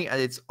evolving at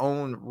its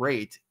own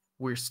rate,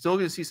 we're still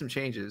going to see some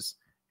changes,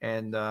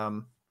 and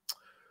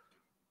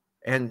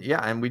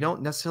we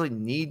don't necessarily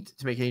need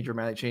to make any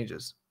dramatic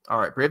changes. All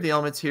right, Brave the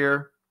Elements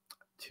here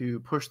to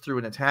push through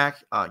an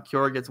attack.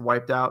 Kiora gets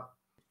wiped out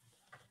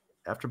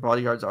after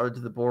Bodyguards are to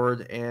the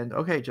board, and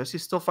okay,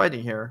 Jesse's still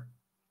fighting here.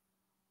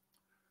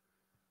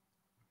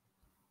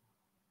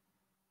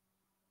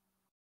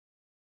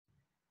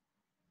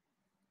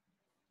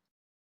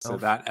 So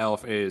that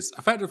elf is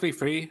effectively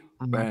free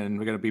when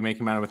we're going to be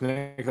making mana with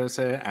Nykthos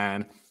here,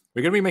 and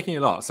we're going to be making a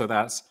lot. So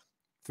that's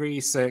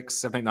 3, 6,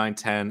 7, 8, 9,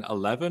 10,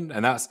 11,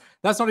 and that's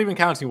not even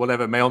counting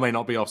whatever may or may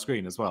not be off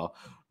screen as well.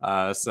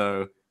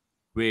 So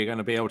we're going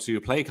to be able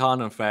to play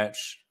Karn and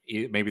fetch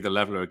maybe the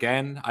Leveler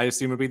again. I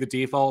assume would be the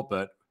default,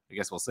 but I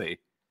guess we'll see.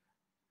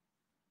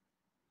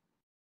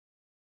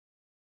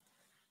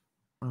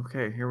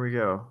 Okay, here we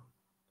go.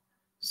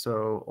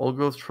 So Old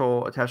Growth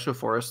Troll attached to a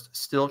forest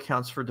still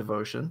counts for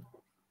devotion,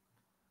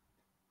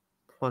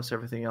 plus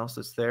everything else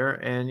that's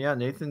there. And yeah,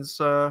 Nathan's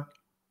gonna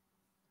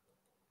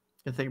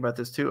think about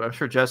this too. I'm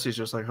sure Jesse's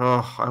just like,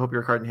 oh, I hope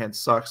your card in hand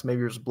sucks. Maybe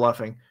you're just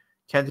bluffing.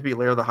 Can't it be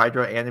Lair the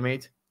Hydra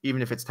animate,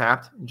 even if it's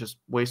tapped, and just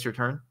waste your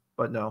turn?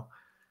 But no.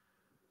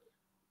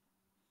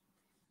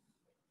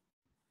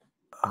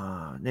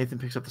 Nathan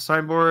picks up the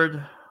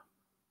sideboard.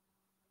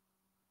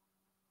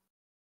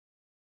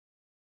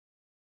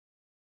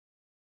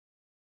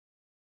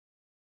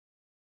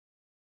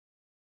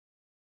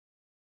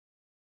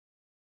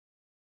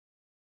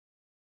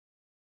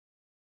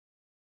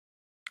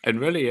 And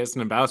really, it's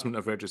an embarrassment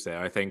of riches here.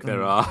 I think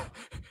there are,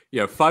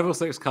 5 or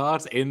 6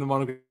 cards in the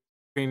mono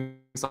green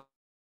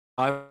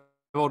sideboard,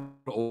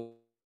 all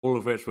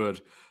of which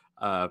would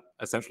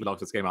essentially lock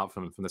this game up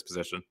from this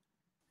position.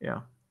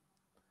 Yeah.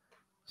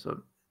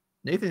 So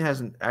Nathan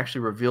hasn't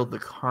actually revealed the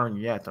Karn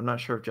yet. I'm not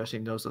sure if Jesse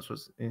knows this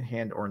was in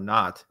hand or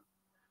not.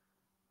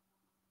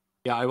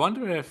 Yeah, I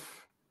wonder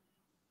if...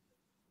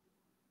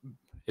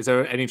 Is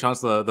there any chance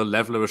the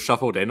Leveler was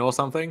shuffled in or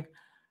something?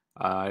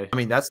 I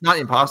mean, that's not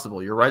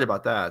impossible. You're right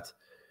about that.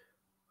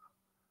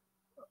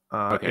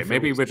 Okay,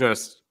 maybe we're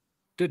just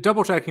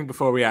double checking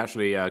before we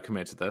actually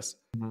commit to this.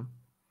 Mm-hmm.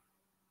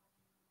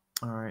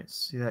 All right,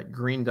 see that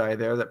green die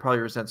there? That probably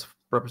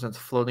represents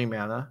floating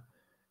mana.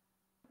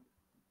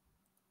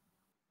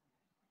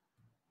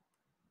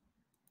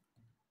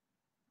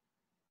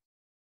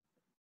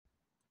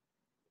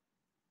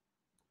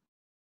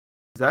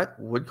 Is that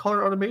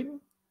Woodcaller Automaton?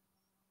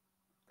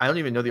 I don't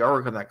even know the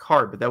artwork on that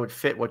card, but that would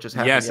fit what just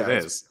happened. Yes, yeah,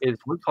 it is.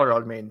 It's Woodcaller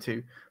Automaton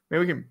too.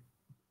 Maybe we can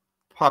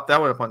pop that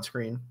one up on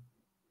screen.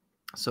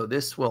 So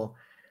this will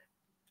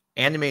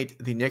animate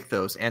the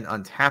Nykthos and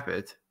untap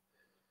it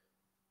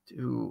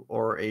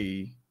or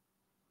a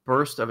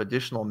burst of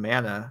additional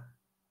mana.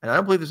 And I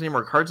don't believe there's any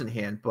more cards in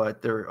hand,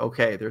 but they're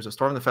okay. There's a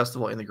Storm the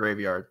Festival in the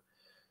graveyard.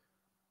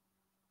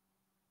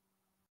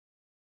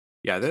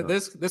 Yeah,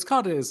 this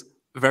card is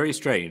very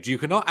strange. You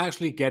cannot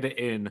actually get it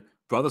in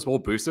Brothers War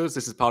boosters.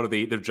 This is part of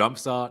the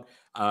Jumpstart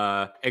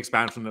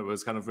expansion that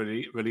was kind of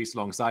released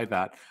alongside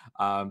that.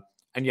 And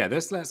yeah,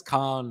 this lets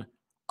Karn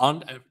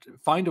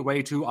find a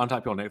way to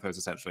untap your Nykthos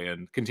essentially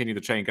and continue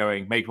the chain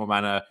going, make more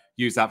mana,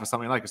 use that for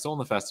something like a Storm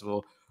the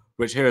Festival,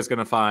 which here is going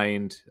to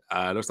find,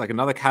 looks like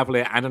another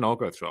Cavalier and an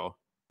Old Troll.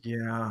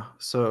 Yeah,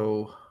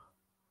 so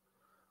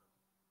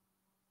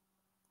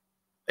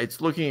it's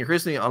looking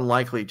increasingly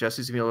unlikely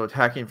Jesse's going to be able to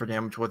attack in for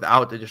damage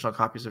without additional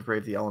copies of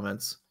Brave the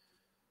Elements.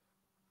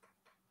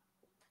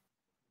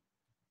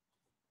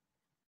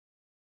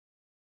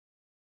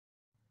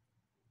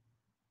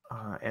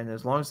 And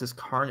as long as this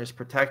Karn is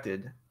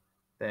protected,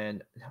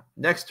 then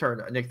next turn,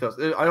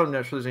 Nykthos, I don't know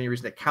if there's any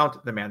reason to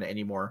count the mana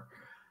anymore.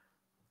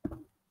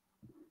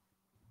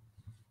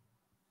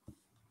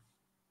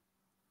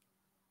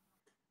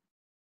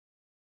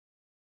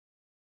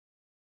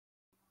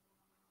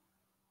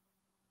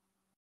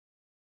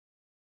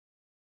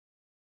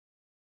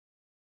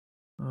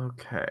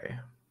 Okay.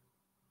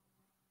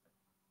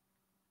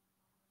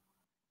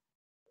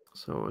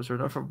 So is there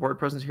enough of board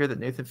presence here that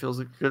Nathan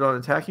feels good on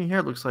attacking here?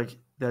 It looks like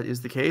that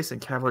is the case, and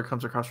Cavalier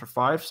comes across for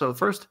 5. So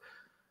first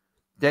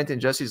dent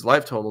in Jesse's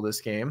life total this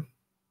game.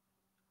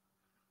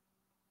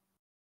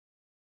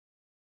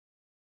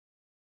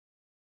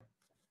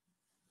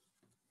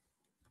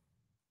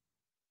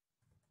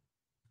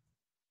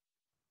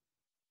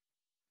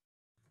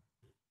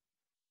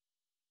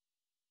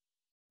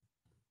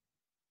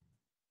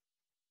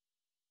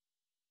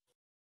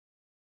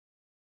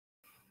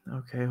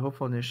 Okay,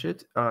 Hopeful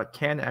Initiate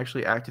can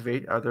actually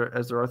activate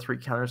as there are 3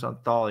 counters on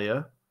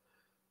Thalia.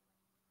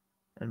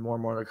 And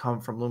more to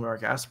come from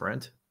Luminarch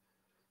Aspirant.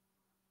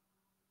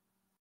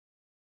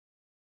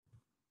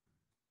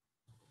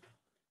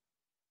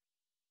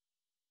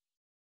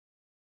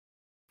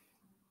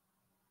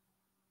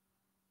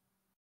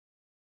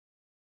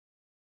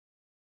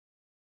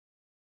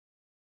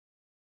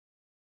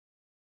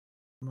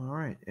 All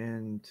right,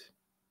 and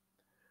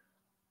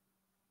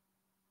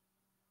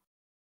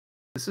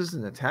this is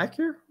an attack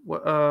here?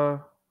 What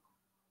am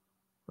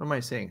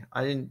I saying?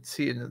 I didn't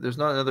see it. There's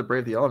not another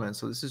Brave the Elements,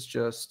 so this is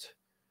just...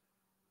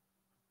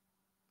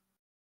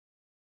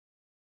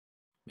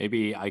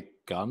 Maybe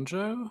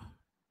Iganjo?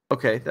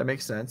 Okay, that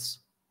makes sense.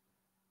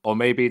 Or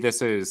maybe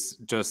this is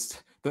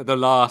just the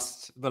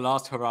last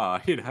hurrah,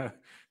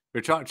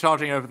 We're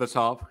charging over the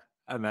top,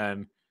 and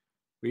then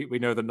we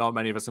know that not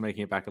many of us are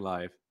making it back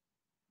alive.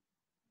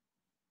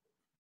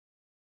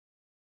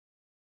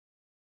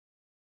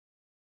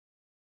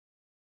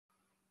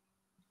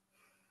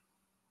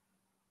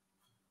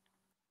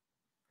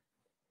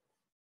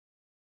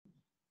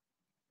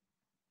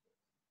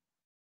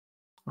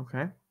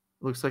 Okay.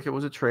 Looks like it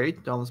was a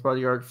trade. Dauntless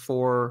Bodyguard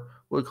for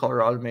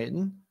Woodcaller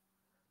Automaton.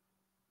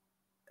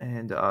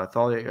 And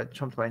Thalia got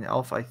jumped by an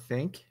elf, I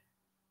think.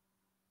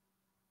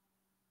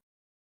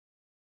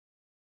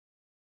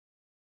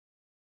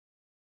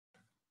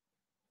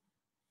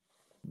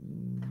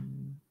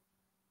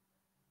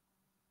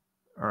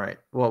 All right.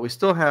 Well, we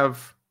still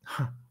have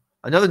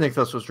another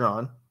Nykthos was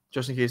drawn,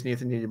 just in case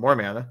Nathan needed more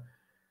mana.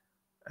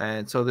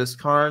 And so this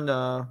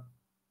Karn,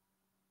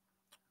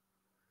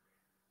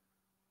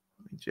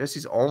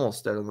 Jesse's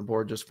almost dead on the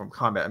board just from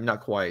combat. I mean,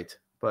 not quite,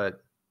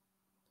 but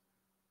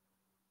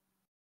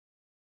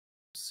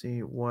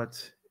see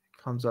what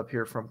comes up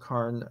here from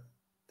Karn,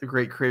 the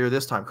great creator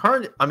this time.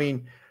 Karn, I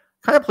mean,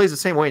 kind of plays the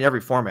same way in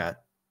every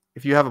format.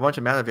 If you have a bunch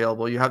of mana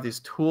available, you have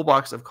this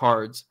toolbox of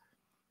cards.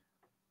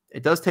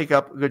 It does take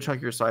up a good chunk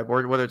of your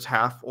sideboard, whether it's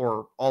half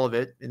or all of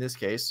it in this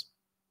case,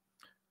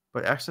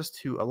 but access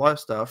to a lot of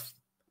stuff.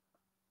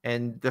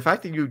 And the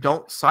fact that you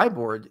don't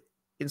sideboard,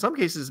 in some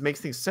cases, makes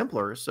things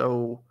simpler,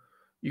 so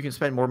you can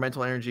spend more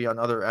mental energy on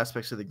other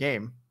aspects of the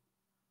game.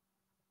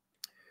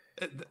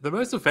 The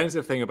most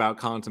offensive thing about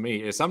Karn to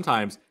me is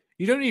sometimes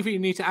you don't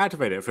even need to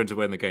activate it for him to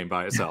win the game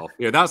by itself.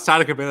 That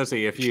static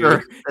ability, if you,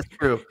 sure, that's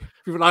true.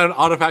 If you rely on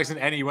artifacts in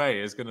any way,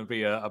 is going to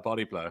be a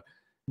body blow.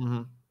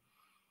 Mm-hmm.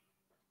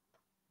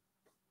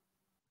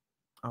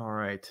 All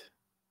right.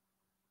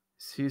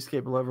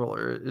 Cityscape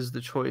Leveler is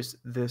the choice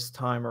this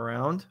time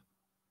around.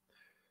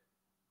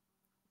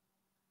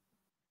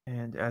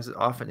 And as it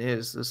often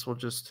is, this will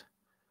just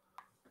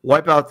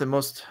wipe out the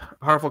most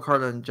powerful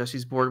card on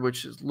Jesse's board,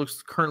 which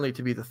looks currently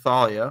to be the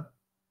Thalia.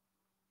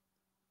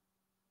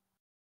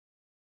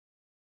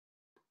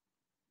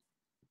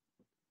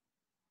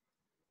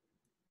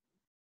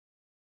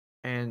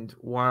 And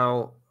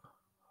while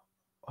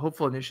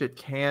Hopeful Initiate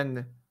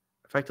can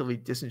effectively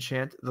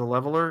disenchant the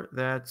Leveler,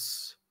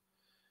 that's...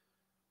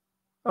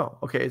 Oh,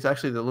 okay, it's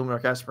actually the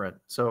Luminarch Aspirant.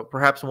 So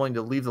perhaps willing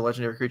to leave the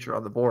legendary creature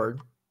on the board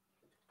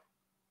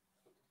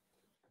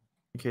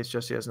in case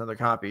Jesse has another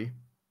copy.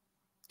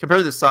 Compared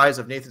to the size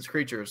of Nathan's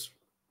creatures,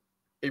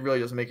 it really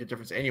doesn't make a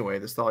difference anyway.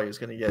 This Thalia is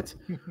going to get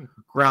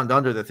ground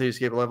under the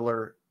Cityscape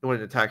Leveler when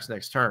it attacks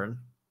next turn.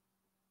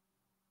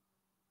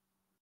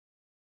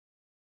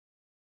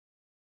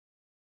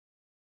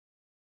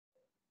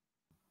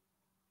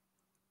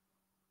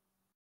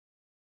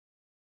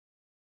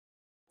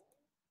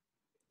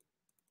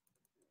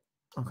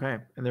 Okay,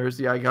 and there's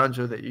the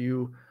Eiganjo that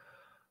you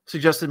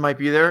suggested might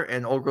be there,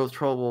 and Old Growth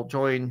Troll will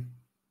join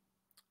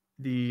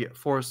the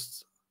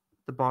forests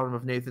at the bottom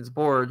of Nathan's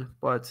board,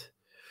 but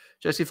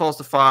Jesse falls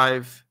to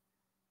 5,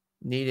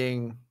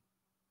 needing...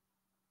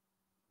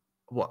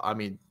 Well, I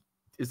mean,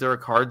 is there a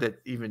card that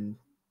even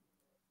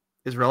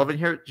is relevant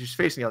here? She's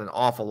facing out an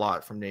awful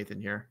lot from Nathan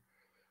here.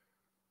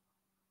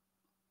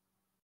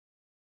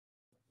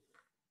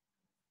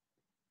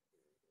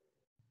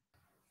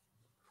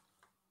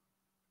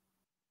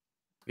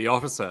 The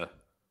officer.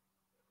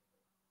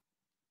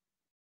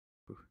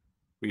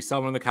 We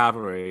summon the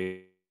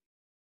cavalry,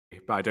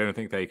 but I don't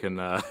think they can.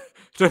 Don't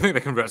think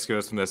they can rescue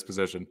us from this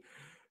position.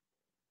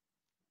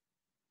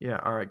 Yeah.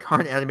 All right.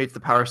 Karn animates the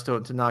Power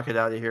Stone to knock it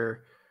out of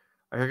here.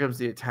 Here comes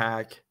the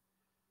attack.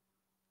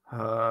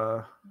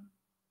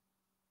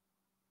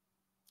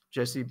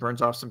 Jesse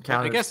burns off some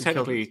counters. I guess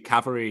technically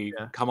cavalry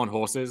come on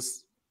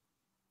horses,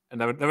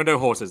 and there were no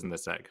horses in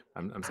this deck.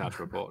 I'm sad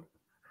to report.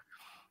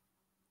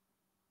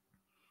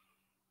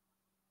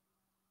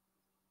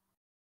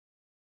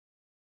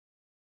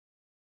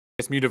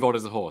 It's Mutavolt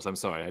as a horse. I'm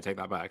sorry, I take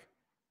that back.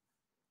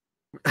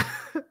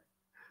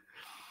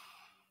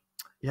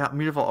 Yeah,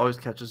 Mutavolt always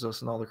catches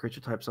us in all the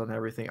creature types on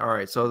everything. All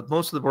right, so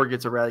most of the board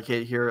gets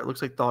eradicated here. It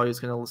looks like Thalia is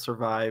going to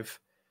survive.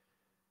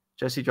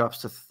 Jesse drops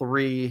to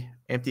 3,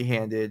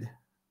 empty-handed.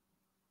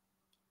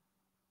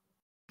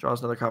 Draws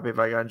another copy of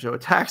Eiganjo.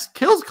 Attacks,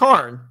 kills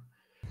Karn.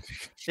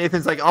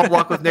 Nathan's like, I'll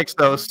block with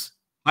Nykthos.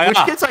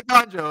 Which gets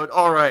Eiganjo.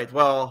 All right,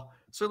 well,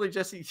 certainly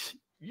Jesse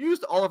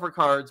used all of her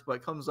cards,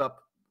 but comes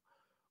up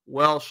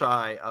well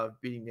shy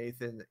of beating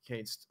Nathan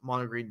against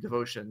Mono Green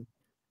Devotion,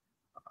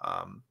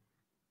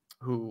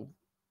 who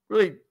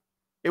really,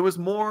 it was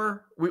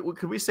more,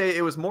 could we say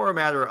it was more a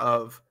matter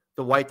of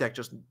the white deck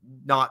just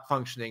not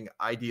functioning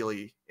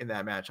ideally in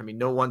that match? I mean,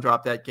 no one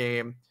dropped that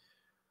game.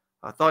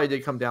 I thought he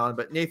did come down,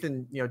 but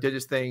Nathan, did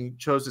his thing,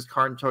 chose his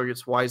Karn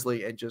targets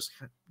wisely, and just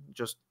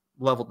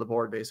leveled the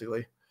board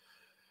basically.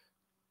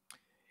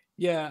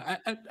 Yeah,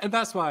 and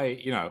that's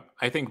why,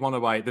 I think one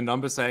of why the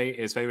numbers say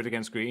is favored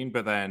against green,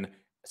 but then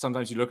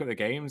sometimes you look at the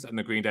games and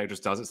the green deck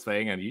just does its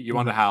thing, and you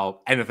wonder how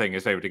anything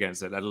is favored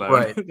against it, let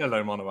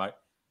alone mono white.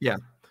 Yeah,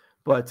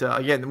 but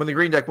again, when the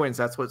green deck wins,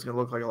 that's what it's going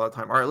to look like a lot of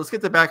time. All right, let's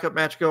get the backup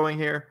match going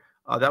here.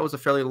 That was a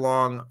fairly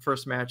long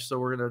first match, so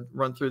we're going to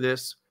run through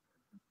this.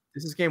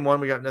 This is game 1.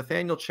 We got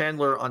Nathaniel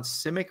Chandler on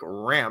Simic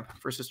Ramp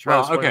versus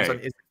Travis Williams on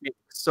Izzy.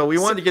 So we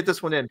wanted to get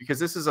this one in because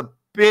this is a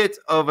bit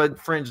of a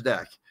fringe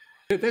deck.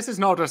 This is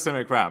not just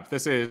Simic Ramp.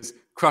 This is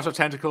Crush of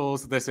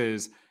Tentacles. This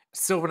is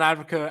Sylvan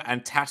Advocate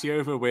and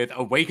Tatiova with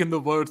Awaken the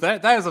Wood.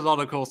 There's a lot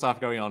of cool stuff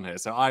going on here.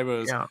 So I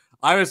was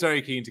I was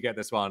very keen to get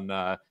this one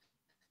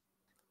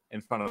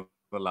in front of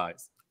the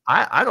lights.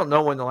 I don't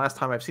know when the last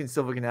time I've seen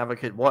Sylvan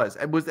Advocate was.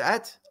 And was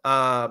that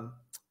the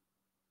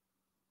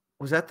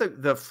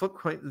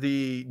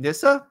the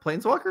Nissa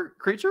Planeswalker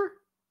creature?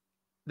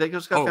 That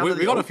just got found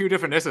we got a few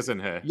different Nissas in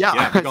here. Yeah,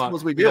 I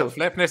suppose we do. Got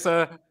Flip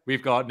Nissa,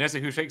 we've got Nissa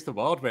Who Shakes the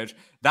World, which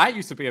that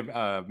used to be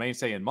a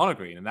mainstay in mono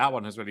green, and that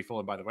one has really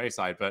fallen by the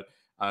wayside. But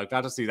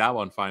glad to see that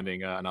one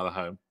finding another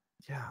home.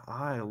 Yeah,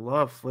 I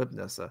love Flip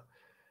Nissa.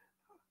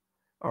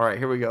 All right,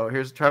 here we go.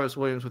 Here's Travis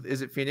Williams with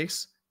Is It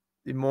Phoenix?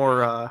 The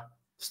more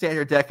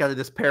standard deck out of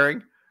this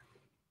pairing,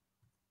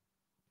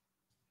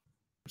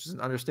 which is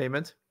an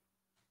understatement.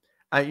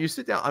 You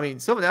sit down. I mean,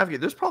 Sylvan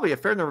Advocate, there's probably a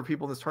fair number of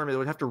people in this tournament that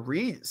would have to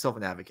read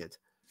Sylvan Advocate.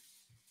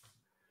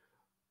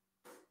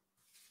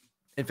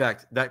 In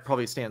fact, that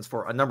probably stands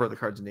for a number of the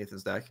cards in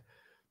Nathan's deck.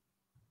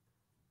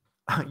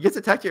 Gets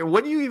attacked here.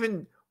 What do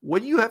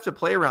you have to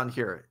play around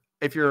here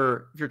if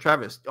you're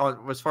Travis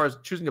as far as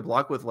choosing to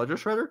block with Ledger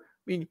Shredder?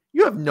 I mean,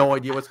 you have no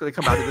idea what's going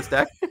to come out of this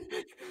deck.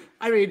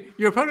 I mean,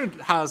 your opponent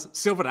has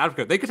Sylvan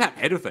Advocate. They could have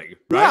anything,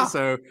 right? Yeah.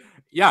 So,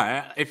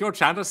 yeah, if you're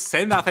Chandler,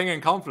 send that thing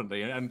in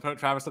confidently and put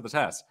Travis to the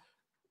test.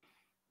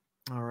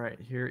 All right,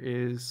 here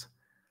is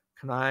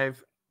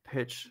Connive,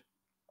 Pitch,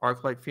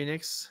 Arclight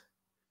Phoenix.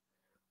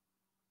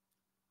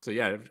 So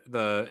yeah,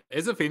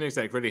 is a Phoenix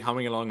deck really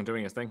humming along and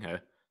doing its thing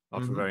here?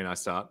 Off to a very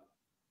nice start.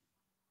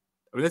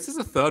 I mean, this is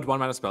a third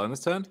 1-mana spell in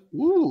this turn.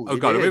 Ooh! Oh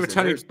god, are we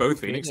returning both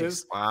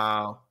Phoenixes?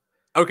 Wow.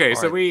 Okay,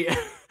 so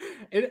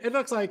it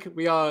looks like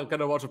we are going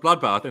to watch a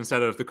bloodbath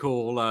instead of the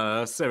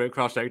cool Civic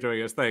Crush deck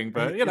doing its thing.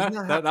 But you know,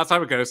 that's how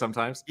it goes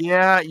sometimes.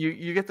 Yeah,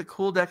 you get the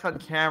cool deck on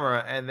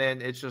camera and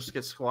then it just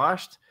gets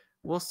squashed.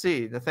 We'll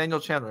see. Nathaniel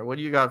Chandler, what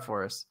do you got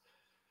for us?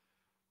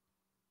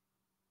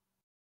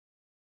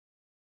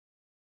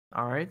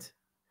 All right.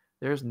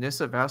 There's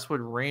Nissa Vastwood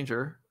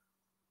Ranger.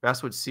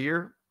 Vastwood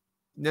Seer.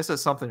 Nissa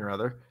something or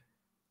other.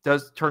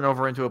 Does turn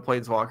over into a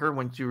Planeswalker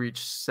once you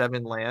reach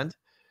 7 land.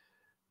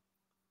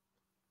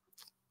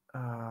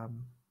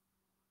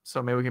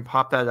 So maybe we can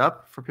pop that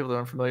up for people that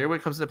aren't familiar. When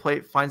it comes into play,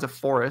 it finds a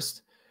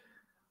forest.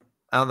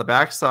 And on the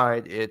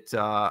backside, it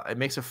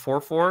makes a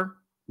 4/4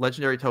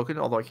 legendary token,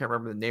 although I can't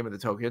remember the name of the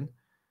token.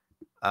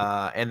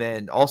 And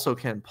then also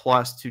can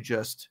plus to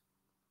just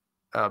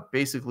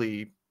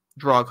basically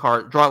draw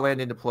a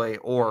land into play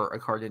or a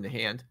card into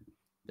hand.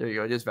 There you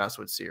go. It is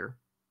Vastwood Seer.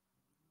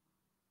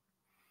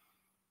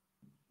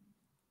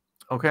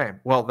 Okay,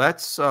 well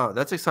that's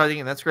exciting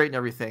and that's great and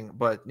everything,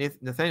 but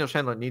Nathaniel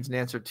Chandler needs an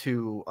answer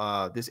to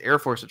this Air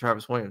Force of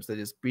Travis Williams that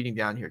is beating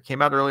down here.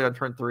 Came out early on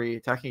turn 3,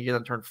 attacking again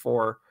on turn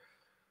 4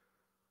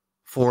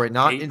 for a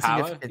not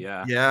insignificant.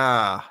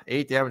 Yeah,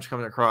 8 damage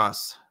coming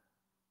across.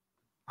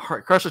 All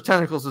right, Crush of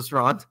Tentacles is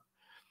drawn.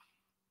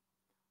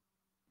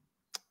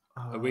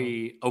 Are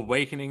we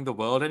awakening the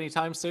world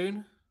anytime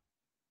soon?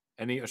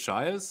 Any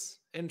Ashayas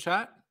in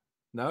chat?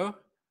 No?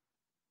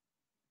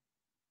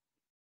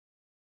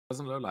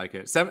 Doesn't look like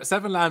it.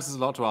 Seven lands is a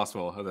lot to ask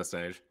for at this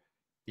stage.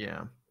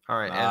 Yeah. All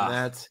right,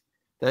 and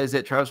that is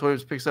it. Travis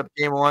Williams picks up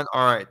game 1.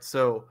 All right,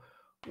 so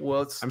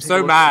I'm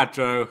so mad,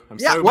 Joe. I'm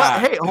so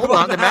mad. Hey, hold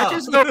on. The match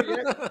isn't over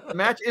yet. The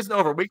match isn't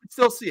over. We can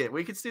still see it.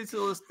 We can still see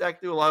this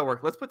deck do a lot of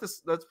work. Let's put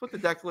the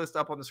deck list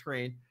up on the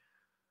screen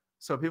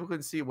so people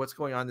can see what's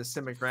going on in this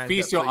Simic Grand.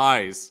 Feast your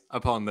eyes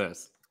upon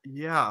this.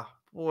 Yeah.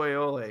 Boy,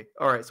 ole.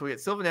 All right, so we get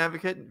Sylvan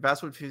Advocate,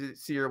 Vastwood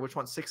Seer, which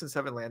wants 6 and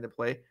 7 land to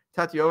play.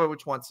 Tatioa,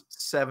 which wants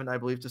 7, I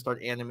believe, to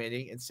start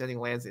animating and sending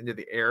lands into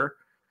the air.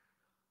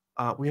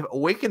 We have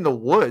Awaken the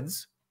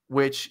Woods,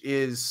 which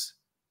is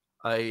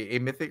a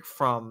mythic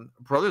from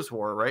Brothers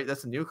War, right?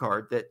 That's a new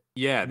card that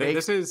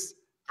this is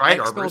Dryad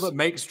spell Arbors. that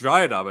makes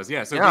Dryad Arbors.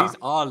 Yeah, so these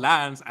are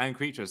lands and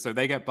creatures. So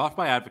they get buffed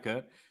by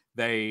Advocate.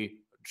 They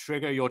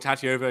trigger your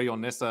Tatioa, your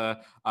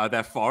Nissa,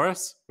 their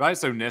forests, right?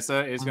 So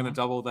Nissa is going to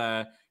double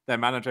their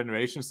mana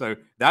generation. So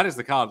that is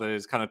the card that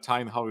is kind of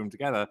tying the whole room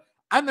together.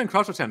 And then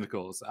Crush of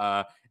Tentacles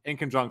in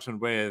conjunction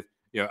with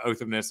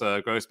Oath of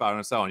Nissa, Growth Spiral,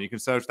 and so on. You can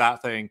search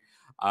that thing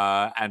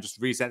and just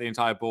reset the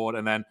entire board.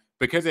 And then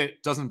because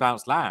it doesn't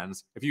bounce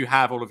lands, if you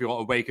have all of your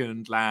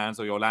awakened lands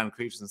or your land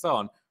creatures and so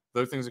on,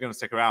 those things are going to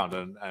stick around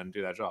and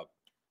do their job.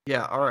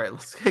 Yeah, all right.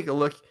 Let's take a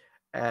look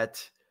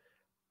at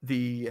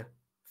the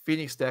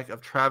Phoenix deck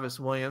of Travis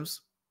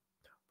Williams.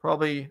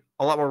 Probably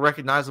a lot more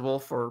recognizable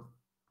for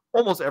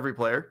almost every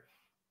player.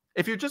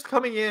 If you're just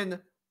coming in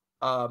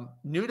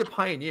new to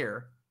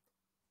Pioneer,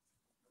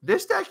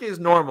 this deck is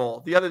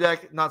normal. The other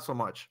deck, not so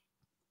much.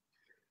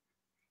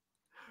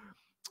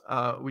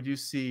 We do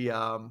see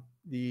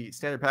the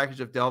standard package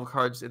of Delve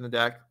cards in the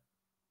deck.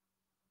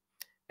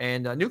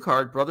 And a new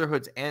card,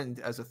 Brotherhood's End,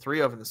 as a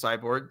 3-of in the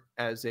sideboard,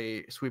 as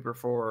a sweeper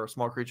for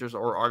small creatures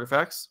or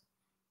artifacts.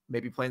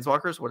 Maybe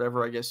planeswalkers,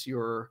 whatever I guess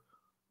you're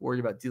worried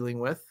about dealing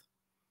with.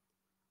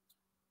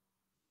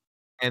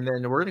 And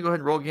then we're going to go ahead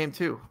and roll game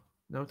 2.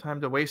 No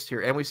time to waste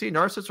here. And we see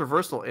Narcissus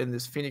Reversal in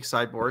this Phoenix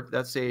sideboard.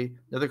 That's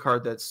another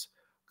card that's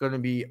going to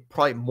be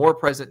probably more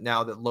present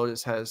now that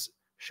Lotus has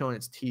shown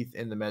its teeth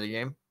in the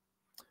metagame.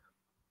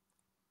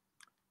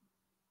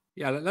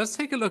 Yeah, let's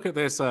take a look at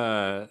this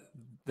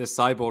this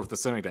sideboard of the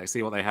Simic deck,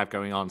 see what they have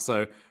going on.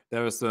 So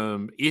there are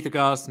some Ether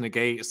Gust,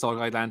 Negate,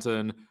 Soulguide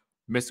Lantern,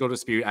 Mystical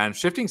Dispute, and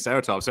Shifting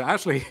Ceratop. So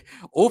actually,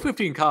 all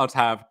 15 cards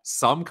have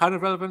some kind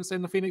of relevance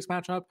in the Phoenix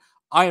matchup.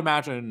 I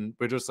imagine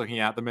we're just looking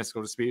at the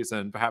Mystical Disputes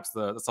and perhaps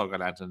the Soulguide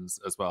Lanterns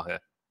as well here.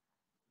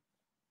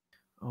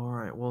 All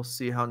right, we'll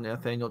see how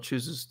Nathaniel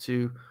chooses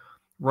to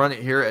run it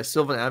here as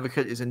Sylvan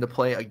Advocate is into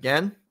play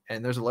again.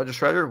 And there's a Ledger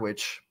Shredder,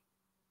 which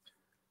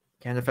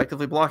can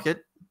effectively block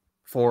it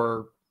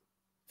for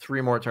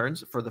 3 more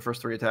turns for the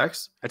first 3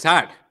 attacks.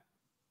 Attack.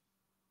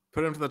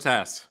 Put him to the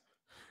test.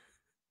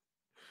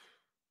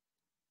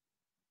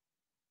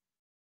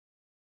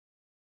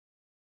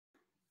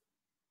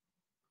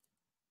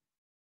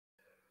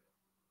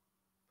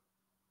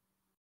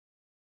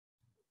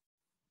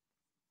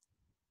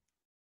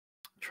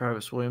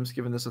 Travis Williams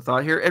giving this a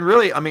thought here. And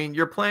really, I mean,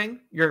 you're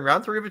in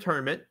round 3 of a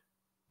tournament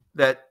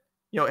that,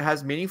 it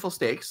has meaningful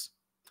stakes.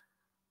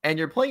 And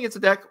you're playing against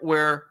a deck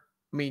where,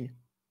 I mean,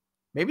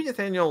 maybe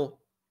Nathaniel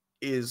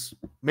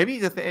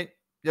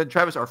and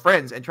Travis are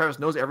friends and Travis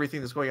knows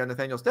everything that's going on in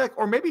Nathaniel's deck.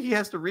 Or maybe he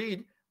has to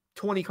read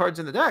 20 cards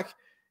in the deck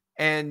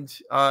and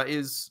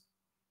is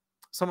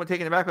somewhat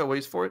taken aback by what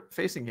he's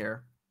facing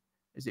here.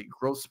 Is it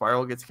Growth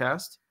Spiral gets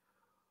cast?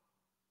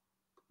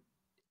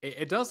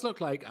 It does look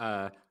like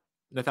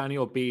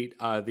Nathaniel beat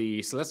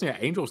the Celestia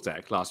Angels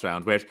deck last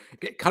round, which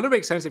kind of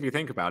makes sense if you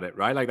think about it,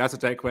 right? Like that's a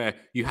deck where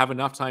you have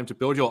enough time to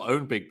build your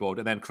own big board,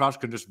 and then Crush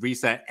can just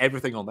reset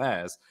everything on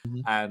theirs,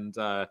 and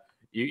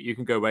you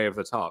can go way over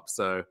the top.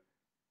 So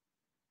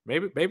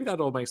maybe that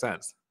all makes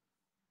sense.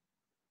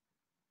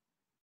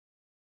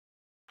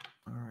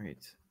 All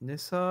right,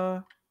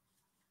 Nissa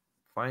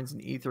finds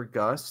an Ether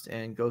Gust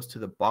and goes to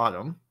the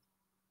bottom.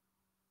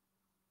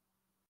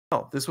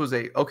 Oh, this was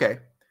okay.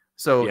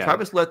 So yeah.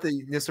 Travis let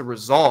the Nissa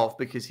resolve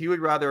because he would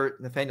rather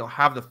Nathaniel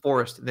have the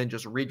forest than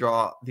just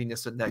redraw the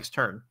Nissa next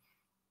turn.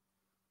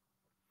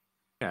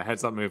 Yeah,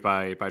 heads up move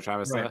by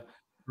Travis there.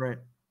 Right.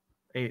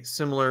 A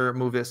similar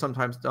move is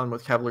sometimes done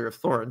with Cavalier of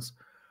Thorns.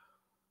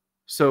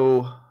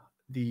 So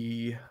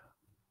the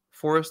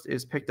forest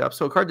is picked up.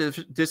 So card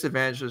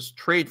disadvantages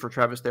trade for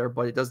Travis there,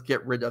 but it does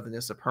get rid of the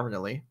Nissa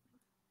permanently.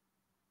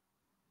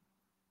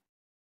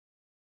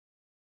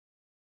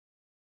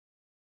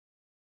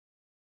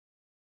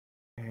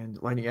 And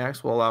Lightning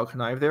Axe will allow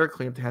Connive there,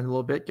 clean up the hand a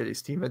little bit, get his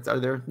steam vents out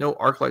of there. No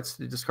Arc Lights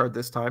to discard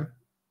this time.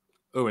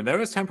 Oh, and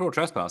there is Temporal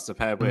Trespass to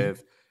pair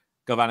with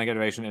Galvanic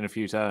Iteration in a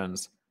few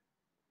turns.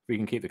 We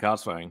can keep the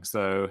cards flowing.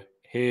 So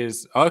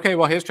here's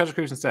Treasure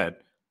Cruise instead.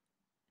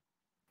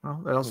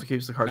 Well, that also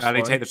keeps the cards flowing.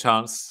 And take the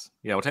chance.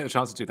 Yeah, we'll take the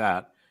chance to do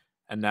that.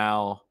 And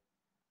now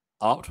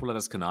Opt will let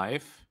us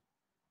Connive.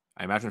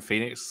 I imagine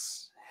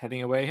Phoenix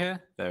heading away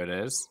here. There it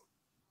is.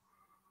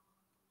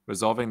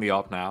 Resolving the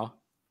Opt now.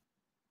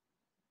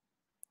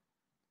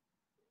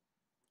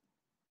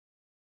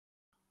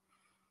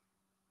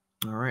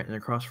 All right, and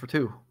across for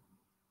 2.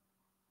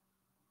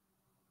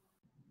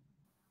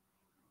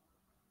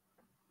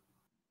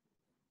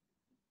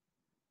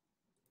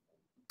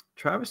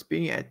 Travis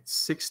being at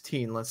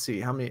 16. Let's see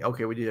how many.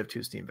 Okay, we did have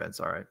 2 steam vents.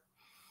 All right.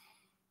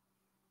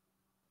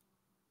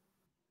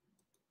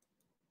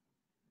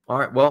 All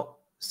right. Well,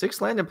 6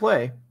 land in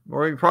play.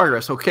 We're in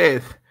progress. Okay.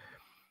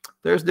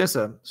 There's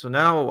Nissa. So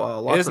now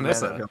lots of mana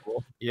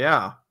available.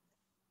 Yeah.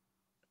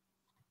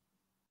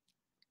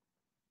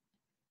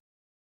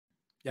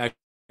 Yeah.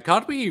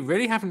 Card we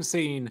really haven't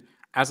seen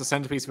as a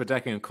centerpiece of a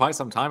deck in quite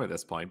some time at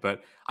this point,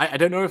 but I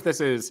don't know if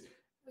this is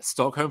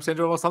Stockholm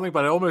Syndrome or something,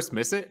 but I almost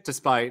miss it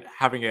despite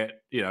having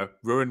it,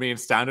 ruin me in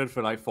Standard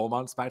for like 4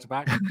 months back to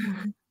back.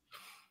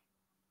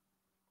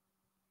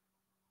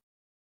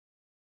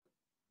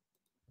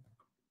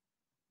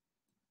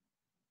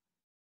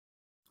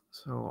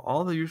 So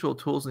all the usual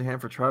tools in hand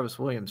for Travis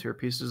Williams here.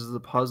 Pieces of the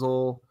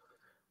puzzle,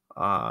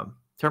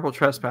 Temporal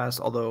Trespass,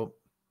 although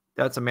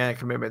that's a mana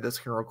commitment that's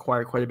going to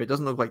require quite a bit.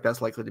 Doesn't look like that's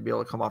likely to be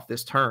able to come off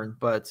this turn,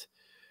 but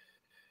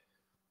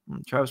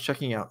Travis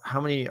checking out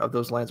how many of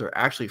those lands are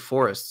actually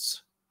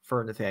forests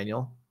for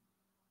Nathaniel.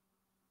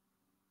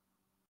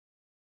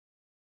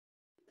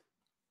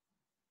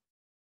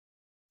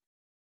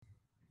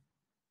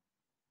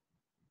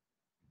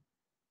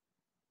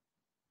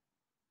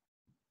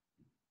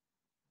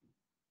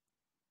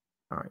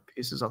 All right,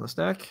 pieces on the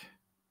stack.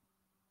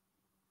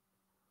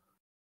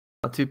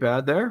 Not too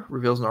bad there.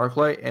 Reveals an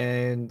Arclight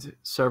and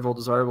several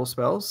desirable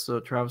spells. So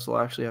Travis will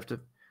actually have to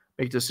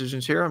make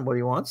decisions here on what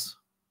he wants.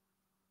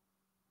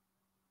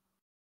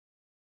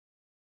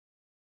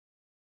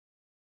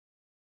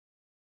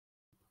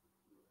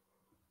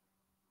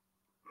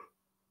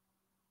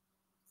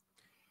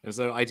 And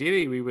so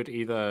ideally we would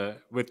either,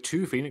 with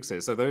 2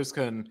 Phoenixes, so those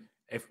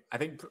I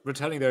think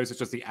returning those is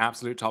just the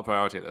absolute top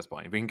priority at this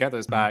point. If we can get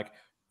those back,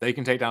 they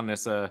can take down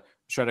Nissa,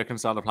 Shredder can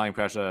start applying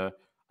pressure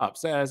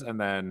upstairs, and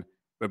then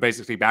we're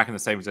basically back in the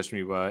same position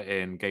we were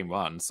in game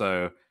 1.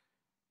 So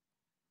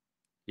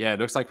yeah, it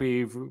looks like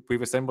we've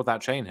assembled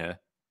that chain here.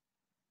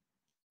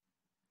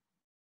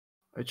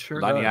 It sure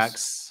Lightning does.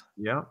 Axe.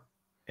 Yeah.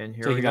 And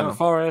here taking we down go. the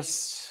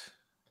forest.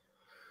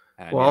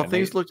 And well,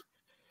 things looked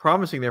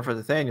promising there for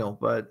Nathaniel,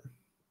 but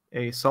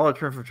a solid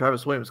turn for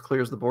Travis Williams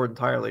clears the board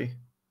entirely.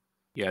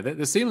 Yeah,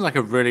 this seems like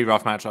a really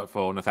rough matchup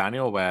for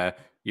Nathaniel, where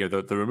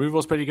the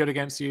removal's pretty good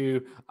against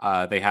you.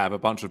 They have a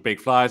bunch of big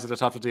flies that are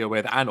tough to deal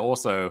with, and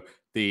also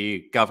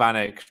the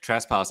galvanic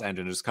trespass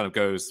engine just kind of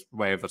goes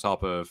way over the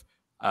top of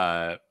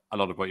a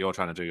lot of what you're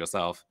trying to do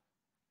yourself.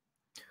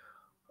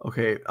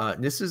 Okay,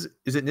 is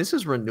it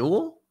Nissa's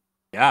renewal?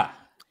 Yeah.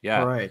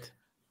 All right.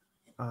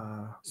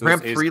 So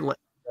ramp 3.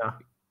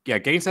 Yeah,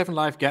 gain 7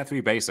 life, get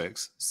 3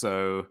 basics.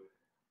 So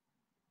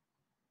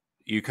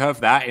you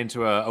curve that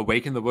into a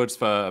Wake in the Woods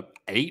for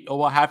 8 or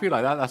what have you.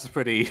 Like that's a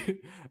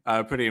pretty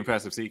pretty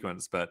impressive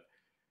sequence, but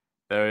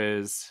there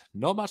is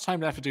not much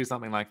time left to do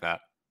something like that.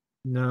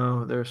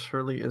 No, there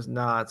surely is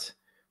not.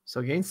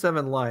 So gain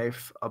 7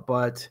 life,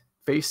 but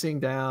facing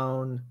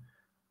down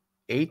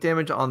 8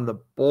 damage on the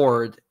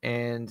board,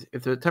 and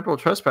if the Temporal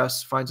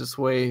Trespass finds its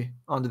way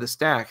onto the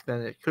stack,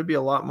 then it could be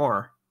a lot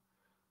more.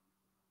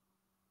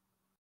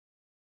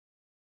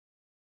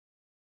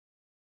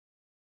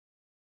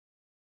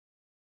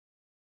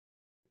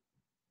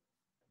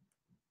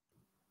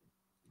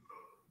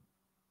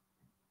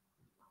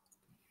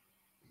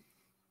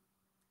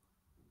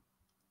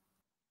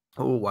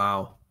 Oh,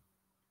 wow.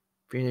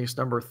 Phoenix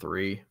number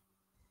 3.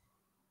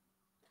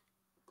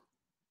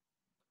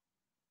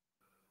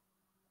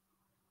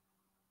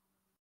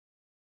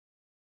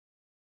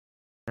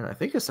 And I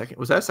think was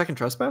that a second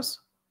trespass?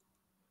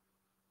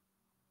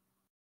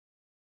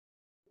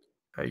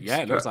 Yeah,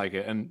 it looks like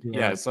it. And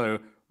yeah, so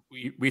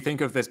we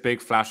think of this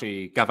big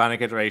flashy galvanic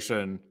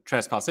iteration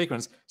trespass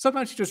sequence.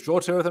 Sometimes you just draw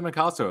 2 of them and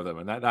cast 2 of them,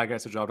 and that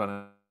gets the job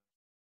done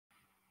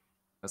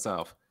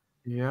itself.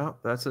 Yeah,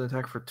 that's an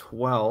attack for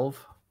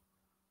 12.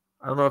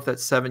 I don't know if that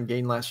 7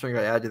 gain last string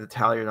got added to the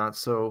tally or not.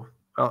 So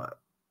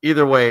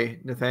either way,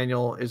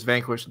 Nathaniel is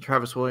vanquished, and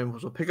Travis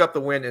Williams will pick up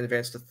the win and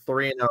advance to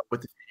 3-0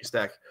 with the Phoenix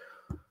deck.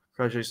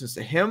 Congratulations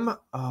to him.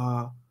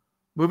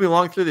 Moving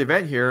along through the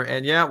event here,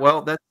 and yeah,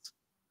 well, that's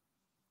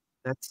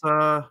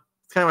kind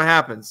of what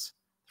happens.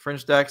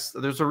 Fringe decks.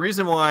 There's a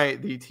reason why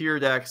the tier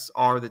decks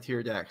are the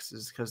tier decks,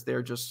 is because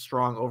they're just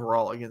strong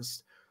overall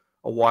against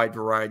a wide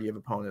variety of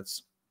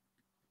opponents.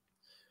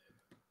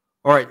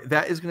 All right,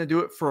 that is going to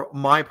do it for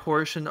my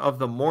portion of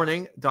the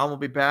morning. Dom will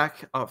be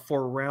back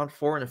for round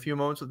 4 in a few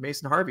moments with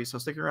Mason Harvey, so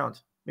stick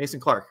around.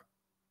 Mason Clark.